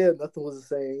mean, yeah, nothing was the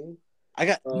same. I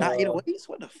got not 808s.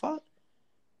 What the fuck?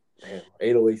 Damn,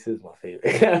 808s is my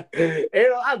favorite.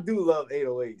 I do love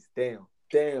 808s.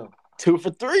 Damn. 2 for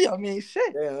 3. I mean,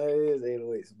 shit. Yeah, it is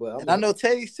 808s, but I know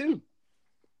Teddy's too.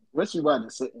 What you about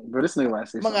to say? But this nigga about to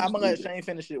say something. I'm gonna let Shane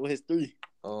finish it with his 3.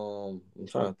 I'm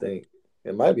trying to think.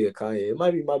 It might be a Kanye. It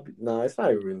might be it's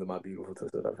not even really my beautiful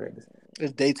twisted up famous.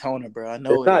 It's Daytona, bro. I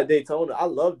know it's not Daytona. I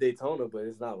love Daytona, but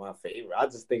it's not my favorite. I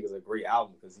just think it's a great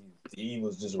album because he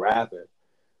was just rapping.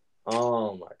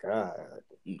 Oh my god.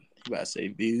 You gotta say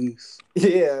Views.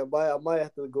 Yeah, I might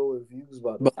have to go with Views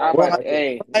by the no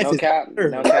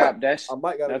cap. That's I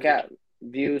might gotta no cap.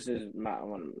 Views is my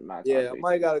top. Yeah, I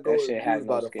might gotta go with shit Views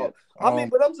by the skip. I mean,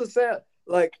 but I'm just saying,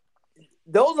 like,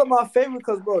 those are my favorite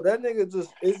because, bro, that nigga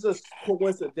it's just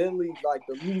coincidentally like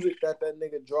the music that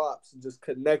nigga drops just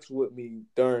connects with me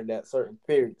during that certain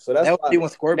period. So that's why he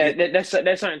went Scorpion. That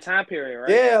certain time period,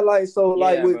 right? Yeah, like so,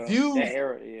 like with bro. Views, that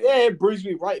era, it brings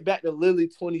me right back to Lily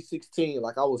 2016.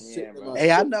 Like I was sitting in my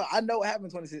Hey, I know what happened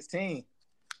in 2016.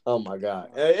 Oh my god!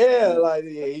 Yeah, like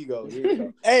here you go.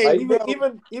 Hey, like,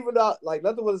 even though like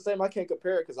nothing was the same, I can't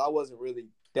compare it because I wasn't really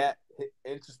that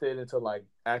interested into like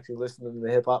actually listening to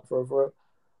hip hop for real.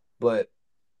 But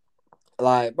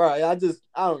like, bro, I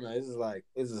don't know.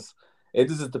 It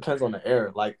just depends on the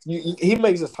era. Like he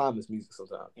makes his timeless music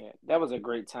sometimes. Yeah, that was a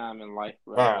great time in life,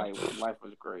 bro. Like life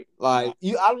was great. Like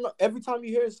I don't know. Every time you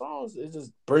hear his songs, it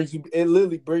just brings you. It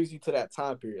literally brings you to that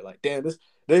time period. Like damn,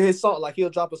 his song. Like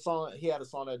he'll drop a song. He had a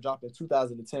song that dropped in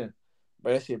 2010.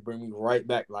 But that shit bring me right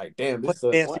back. Like damn, this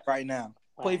is fancy right now.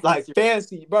 Play like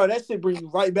fancy, bro. That shit bring you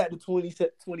right back to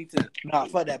 2010. Nah,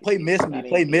 fuck that. Play Miss Me.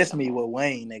 Play Miss Me with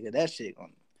Wayne, nigga. That shit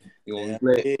going.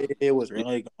 It was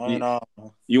really going on.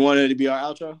 You wanted it to be our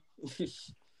outro?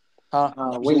 Huh?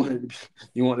 Wait.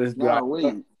 You want this to be our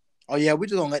wait. Oh yeah, we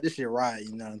just gonna let this shit ride,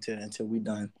 you know, until we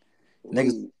done.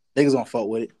 Niggas gonna fuck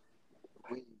with it.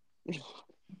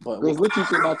 But what you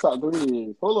think my top 3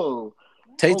 is? Hold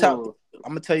on.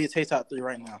 I'm gonna tell you Tay top 3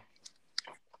 right now.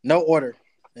 No order.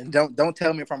 And don't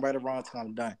tell me if I'm right or wrong until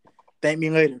I'm done. Thank Me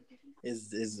Later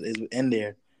is in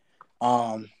there.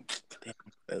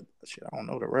 Shit, I don't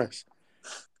know the rest.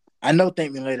 I know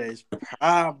Thank Me Later is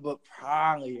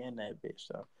probably in that bitch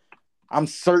though. I'm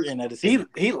certain that it's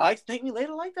he likes Thank Me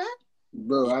Later like that.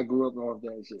 Bro, I grew up off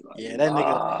that shit. Like, yeah, that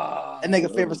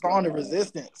nigga favorite song is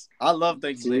Resistance. I love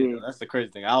Thank Me Later. That's the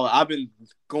crazy thing. I've been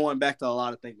going back to a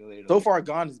lot of Thank Me Later. So Far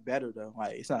Gone is better though.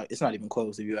 Like it's not even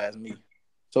close if you ask me.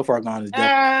 So Far Gone is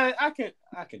better. I can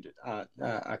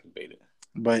bait it.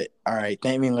 But all right,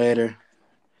 Thank Me Later.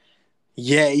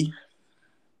 Yay.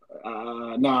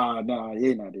 Nah,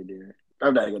 Ye not in there.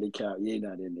 I'm not gonna count. Ye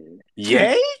not in there.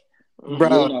 Yay?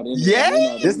 Bro,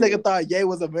 Yay? This nigga thought Yay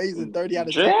was amazing. 30 out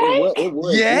of 10. It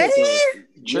was. Yay?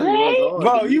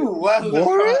 Bro, you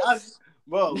was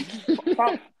bro,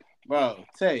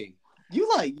 Tay. You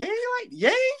like Yay?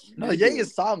 Yay? No, Yay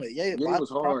is solid. Yay was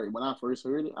hard when I first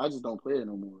heard it. I just don't play it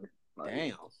no more. Like,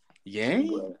 damn. Yay?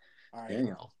 All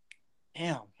right.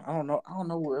 Damn. I don't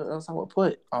know what else I would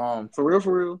put. For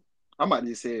real. I'm about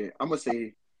to say it. I'm gonna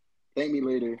say Thank Me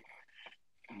Later.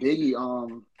 Biggie,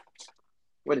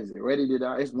 what is it? Ready to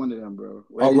Die? It's one of them, bro.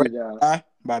 Ready to Die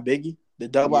by Biggie, the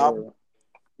double album.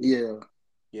 Yeah.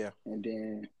 And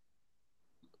then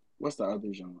what's the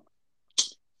other genre?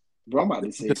 Bro, I'm about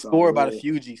to say the score by the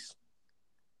Fugees.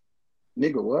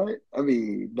 Nigga, what? I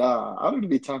mean, I don't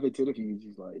be talking to the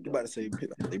Fugees like. You about to say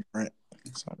Brent?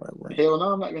 Hell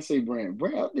no, I'm not gonna say Brent.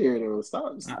 Brent up there though.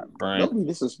 Stop. Don't be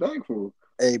disrespectful.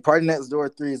 Hey, Party Next Door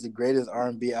 3 is the greatest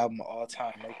R&B album of all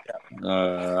time. No cap.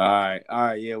 All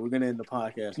right. Yeah, we're gonna end the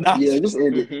podcast. Yeah, just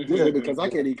end it because I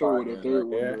can't even come with a third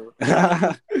one, bro.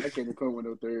 I can't even come with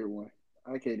no third one.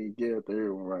 I can't even get a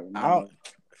third one right now.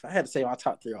 If I had to say my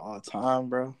top 3 of all time,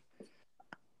 bro,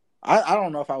 I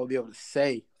don't know if I would be able to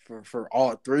say for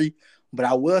all three. But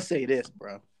I will say this,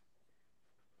 bro.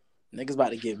 Niggas about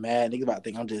to get mad. Niggas about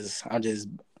to think I'm just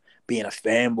being a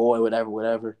fanboy,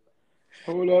 whatever.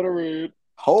 Whole lot of red.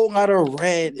 Whole lot of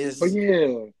red is. Oh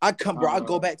yeah. I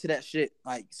go back to that shit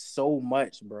like so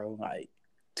much, bro. Like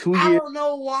 2 years. I don't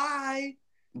know why.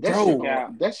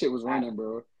 That shit was running,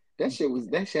 bro. That shit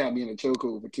had me in a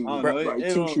chokehold for 2 weeks. Like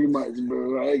 2-3 months,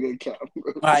 bro. I ain't gonna count,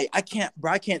 bro. Like I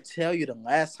can't tell you the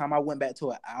last time I went back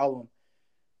to an album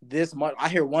this month. I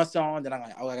hear one song, then I'm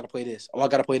like, oh, I gotta play this. Oh, I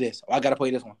gotta play this. Oh, I gotta play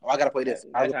this one. Oh, I gotta play this.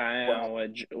 That's how I am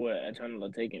with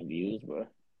Eternal taking views, bro.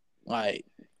 Like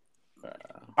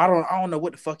I don't know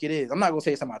what the fuck it is. I'm not gonna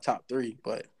say it's in my top 3,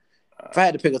 but if I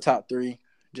had to pick a top 3,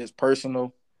 just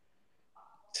personal.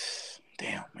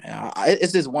 Damn, man.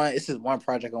 It's this one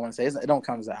project I want to say. It don't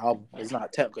count as an album. It's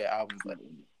not technically an album, but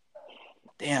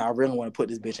damn, I really want to put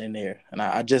this bitch in there, and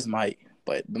I just might.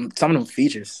 But some of them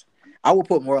features, I will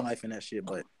put more life in that shit.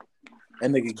 But that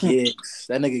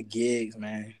nigga gigs,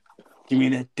 man. Give me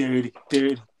that dirty.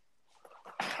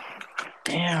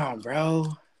 Damn, bro.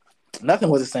 Nothing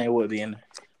was the same it would be in there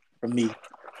for me.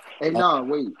 Hey, no,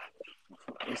 wait.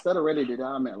 Instead of Ready to Die,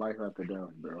 I meant Life After Death,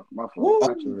 bro. My fault.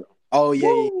 I tripped. Oh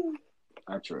yeah.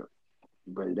 I tripped.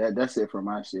 But that's it for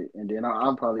my shit. And then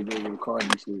I'll probably go with Cardi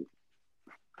shit.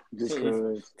 Just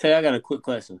because. Tay, I got a quick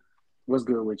question. What's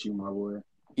good with you, my boy?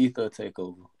 Ether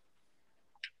Takeover.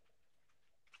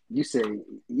 You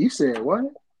said what?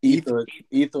 Ether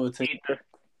Takeover.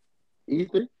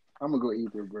 Ether? I'm gonna go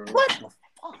Ether, bro. What the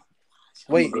fuck?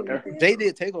 Wait, Jay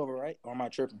did Takeover, right? Or am I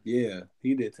tripping? Yeah,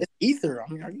 he did. It's Ether.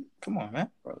 I mean, come on,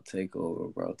 man. Bro,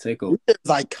 Takeover, bro. Takeover. It's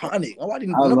iconic. Nobody.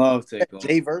 I love Takeover.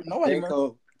 Jay Vert. Nobody.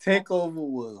 Takeover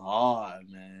was hard,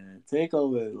 man.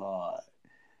 Takeover is hard.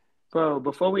 Bro,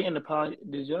 before we end the pod,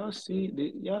 did y'all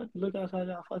look outside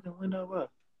y'all fucking window, bro?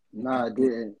 Nah, I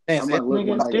didn't.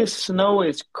 Nigga, this snow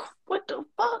is what the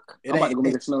fuck? I'm about to go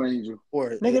make a snow angel.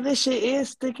 Nigga, this shit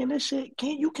is thick and this shit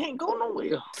you can't go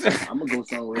nowhere. I'm gonna go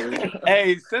somewhere.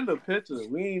 Hey, send a picture.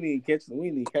 We ain't even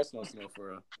catch no snow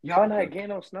for real. Y'all not getting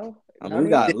no snow? I mean, we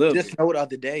got a little bit. Just snowed the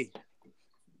other day.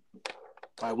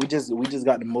 Like we just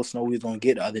got the most snow we was gonna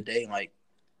get the other day. Like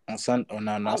on Sunday. Oh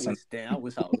no, not Sunday. I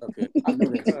wish I was up here. I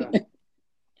know that.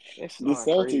 It's the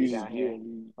Celtics down here.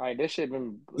 Like this shit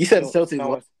been. You said the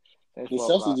Celtics. The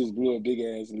Celtics just blew a big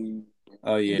ass lead.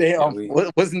 Oh yeah. Damn.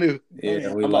 What's new?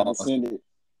 Yeah, we I'm lost. about to send it.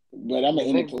 But I'm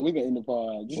we can end the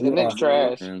pod. The Knicks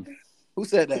trash. Who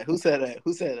said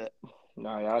that?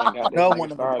 No, y'all done got no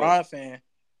one, a LeBron fan.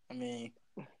 I mean,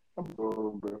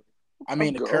 bro.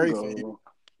 The Curry fan.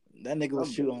 That nigga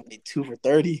was shooting like 2 for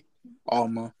 30 all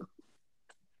month.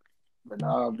 But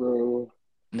nah, bro.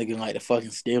 Nigga like the fucking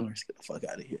Steelers. Get the fuck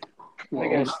out of here.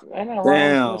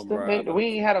 Damn, bro. We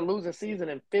ain't had a losing season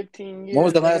in 15 years. When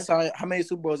was the last time? How many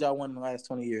Super Bowls y'all won in the last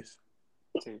 20 years?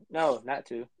 2. No, not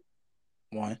 2.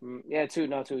 1. Yeah, 2.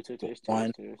 No, 2. It's 2.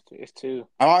 1. It's 2.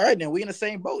 All right, then. We in the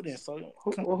same boat then. So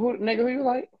who you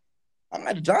like? I'm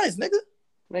at the Giants, nigga.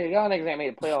 Nigga, y'all niggas ain't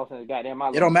made the playoffs in the goddamn.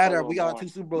 It don't matter. We got 2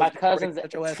 Super Bowls. My cousin's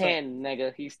 10,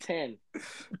 nigga. He's 10.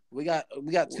 We got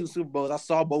 2 Super Bowls. I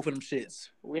saw both of them shits.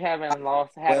 We haven't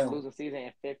had a losing season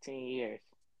in 15 years.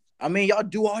 I mean, y'all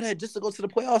do all that just to go to the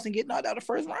playoffs and get knocked out the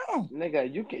first round.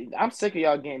 Nigga, I'm sick of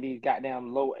y'all getting these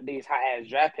goddamn these high ass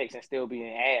draft picks and still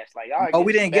being ass. Like y'all.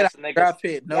 We didn't get a draft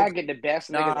pick. No, y'all get the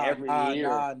best niggas every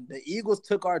year. The Eagles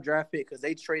took our draft pick because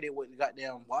they traded with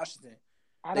goddamn Washington.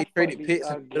 They traded picks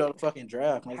and put on the fucking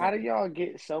draft. How do y'all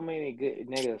get so many good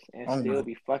niggas and still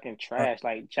be fucking trash?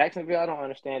 Like Jacksonville, I don't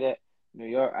understand that. New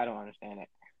York, I don't understand that.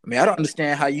 I mean, I don't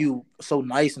understand how you so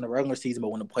nice in the regular season, but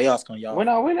when the playoffs come, y'all. We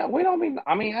don't be.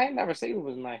 I mean, I ain't never seen it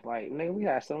was nice. Like, nigga, we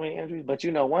had so many injuries. But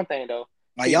you know one thing though.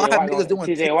 Like y'all have niggas doing.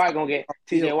 TJ Watt gonna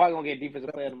get defensive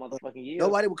player of the motherfucking year.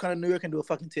 Nobody would come to New York and do a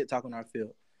fucking TikTok on our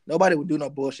field. Nobody would do no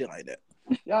bullshit like that.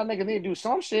 Y'all niggas need to do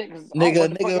some shit.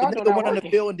 Nigga went on the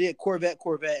field and did Corvette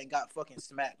and got fucking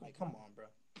smacked. Like, come on, bro.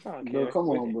 Bro, come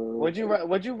on, bro.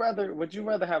 Would you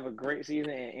rather have a great season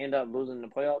and end up losing in the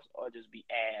playoffs or just be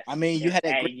ass? I mean, you had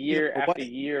that great year after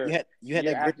year. You had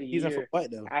that great season for what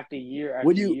though? After year.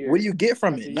 What do you get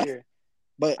from it? Nothing.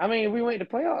 But I mean, we went to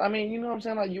playoffs. I mean, you know what I'm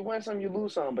saying? Like you win some, you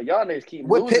lose some. But y'all niggas keep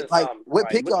losing some. What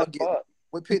pick y'all get?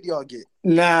 What pick y'all get?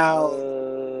 Now,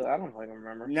 I don't fucking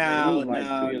remember.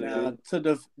 Now,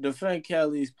 to defend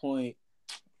Kelly's point,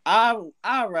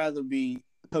 I'd rather be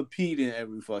competing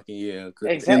every fucking year.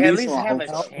 Exactly. At least have a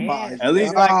chance. At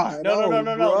least like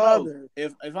no.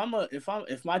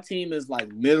 If my team is like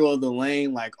middle of the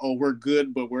lane, like we're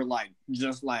good, but we're like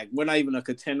just like we're not even a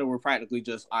contender. We're practically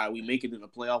just all right. We make it in the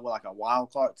playoff with like a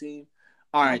wild card team.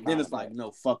 All right, then it's like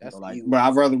no fuck it. Like, bro,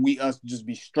 I'd rather us just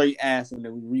be straight ass and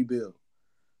then we rebuild.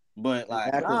 But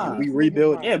like, we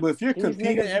rebuild. Yeah, but if you're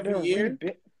competing every year,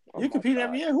 who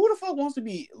the fuck wants to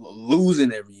be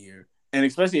losing every year? And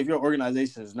especially if your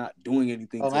organization is not doing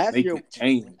anything to make it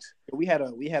change.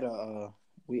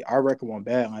 Our record went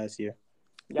bad last year.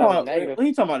 When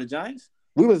you talking about the Giants?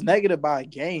 We was negative by a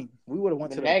game. We would have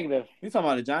went to negative. You talking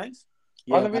about the Giants?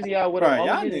 Yeah, only reason y'all would have.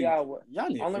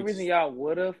 Only reason y'all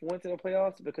would have went to the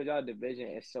playoffs because y'all division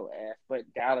is so ass.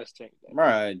 But Dallas took that.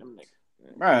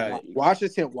 Right.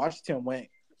 Washington went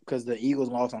because the Eagles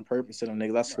lost on purpose to them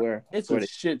niggas. I swear. It's a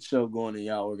shit show going in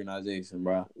y'all organization,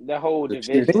 bro. The whole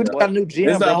division. We got a new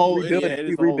GM. It's the whole.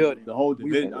 Rebuilding. The whole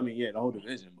division. The whole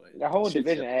division. But the whole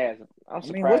division ass. I'm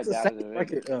surprised. What's the second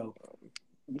record?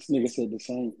 This nigga said the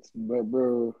Saints, but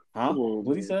bro. Huh?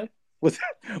 What'd he say? What's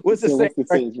the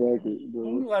Saints record, bro?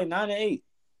 Like 9-8.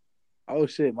 Oh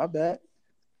shit, my bad.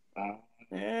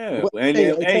 Yeah.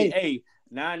 Hey,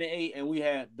 9-8, and we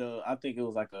had I think it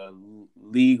was like a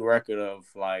league record of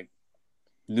like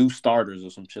new starters or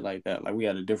some shit like that. Like we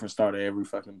had a different starter every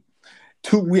fucking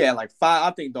two. We had like 5.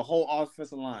 I think the whole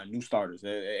offensive line, new starters.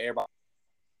 Everybody.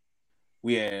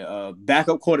 We had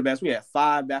backup quarterbacks. We had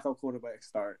 5 backup quarterbacks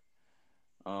start.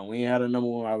 We had a number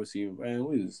 1 wide receiver, and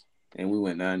we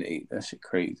went 9-8. That shit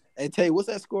crazy. Hey, Tay, what's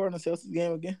that score on the Celtics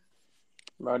game again?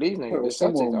 Bro, these niggas,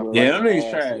 them niggas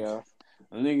trash. Yo.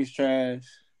 Them niggas trash.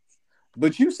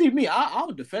 But you see me,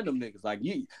 I'll defend them niggas.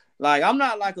 Like I'm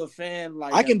not like a fan.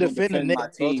 Like I can defend my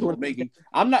team.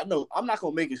 I'm not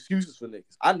gonna make excuses for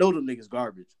niggas. I know them niggas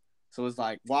garbage. So it's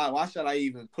like, why should I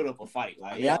even put up a fight?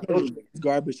 Like, I know it's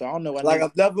garbage. So I don't know.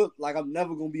 I'm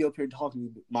never gonna be up here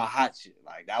talking my hot shit.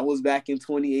 Like that was back in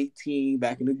 2018,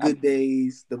 back in the good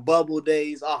days, the bubble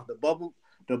days. The bubble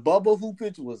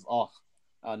hoopage was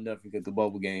I'll never forget the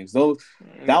bubble games. That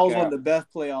was one of the best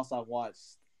playoffs I've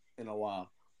watched in a while.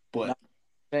 But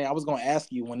I was gonna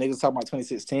ask you when niggas talking about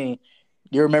 2016.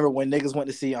 You remember when niggas went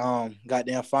to see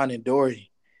goddamn Finding Dory?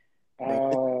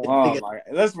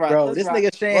 Let's wrap. Bro, this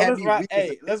nigga Shane had me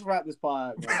weak. Let's wrap this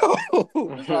pod, bro.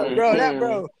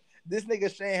 bro. This nigga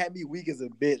Shane had me weak as a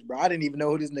bitch, bro. I didn't even know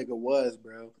who this nigga was,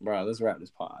 bro. Bro, let's wrap this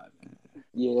pod, man.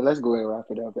 Yeah, let's go ahead and wrap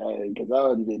it up, because I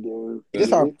already did do.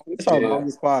 It's our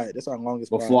longest pod. That's our longest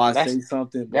pod. Before I say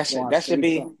something, that should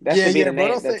be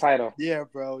the title. Yeah,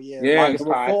 bro. Yeah.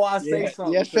 Before I say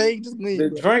something, yeah, Shane, just leave.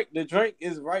 The drink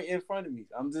is right in front of me.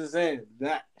 I'm just saying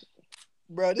that.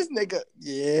 Bro, this nigga,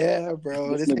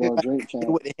 bro. This nigga drink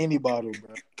with the Henny bottle,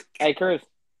 bro. Hey, Chris.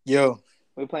 Yo.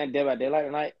 We playing Dead by Daylight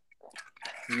tonight?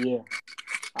 Yeah.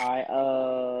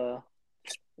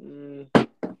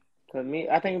 Cause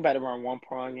I think we about to run one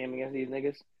prawn game against these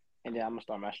niggas, and then I'm gonna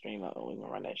start my stream up and we gonna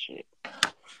run that shit.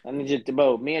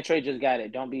 Me and Trey just got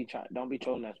it. Don't be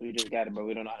trolling us. We just got it, bro.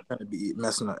 We don't know how to be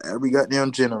messing up every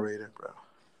goddamn generator, bro.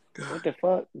 What the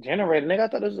fuck? Generator, nigga? I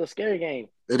thought this was a scary game.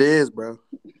 It is, bro.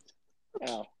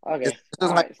 Oh, okay. It's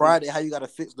just like Friday, how you gotta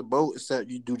fix the boat, except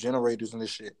you do generators and this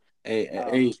shit.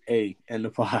 Hey, and the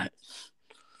pod.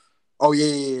 Oh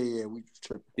yeah. We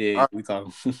tripping. Yeah, we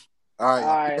talking. All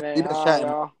right, man. All right,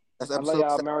 y'all. That's episode. Love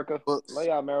y'all, America. Love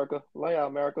y'all, America. Love y'all,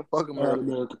 America. Fuck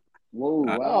America. Whoa,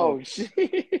 wow. Oh shit.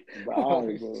 All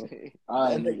right, bro.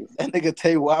 All right, that nigga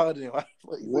Tay Wilder.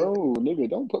 Whoa, nigga,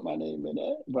 don't put my name in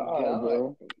that. But all right,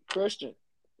 bro. Christian.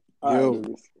 All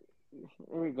right,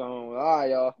 we going. All right,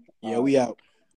 y'all. Yeah, we out.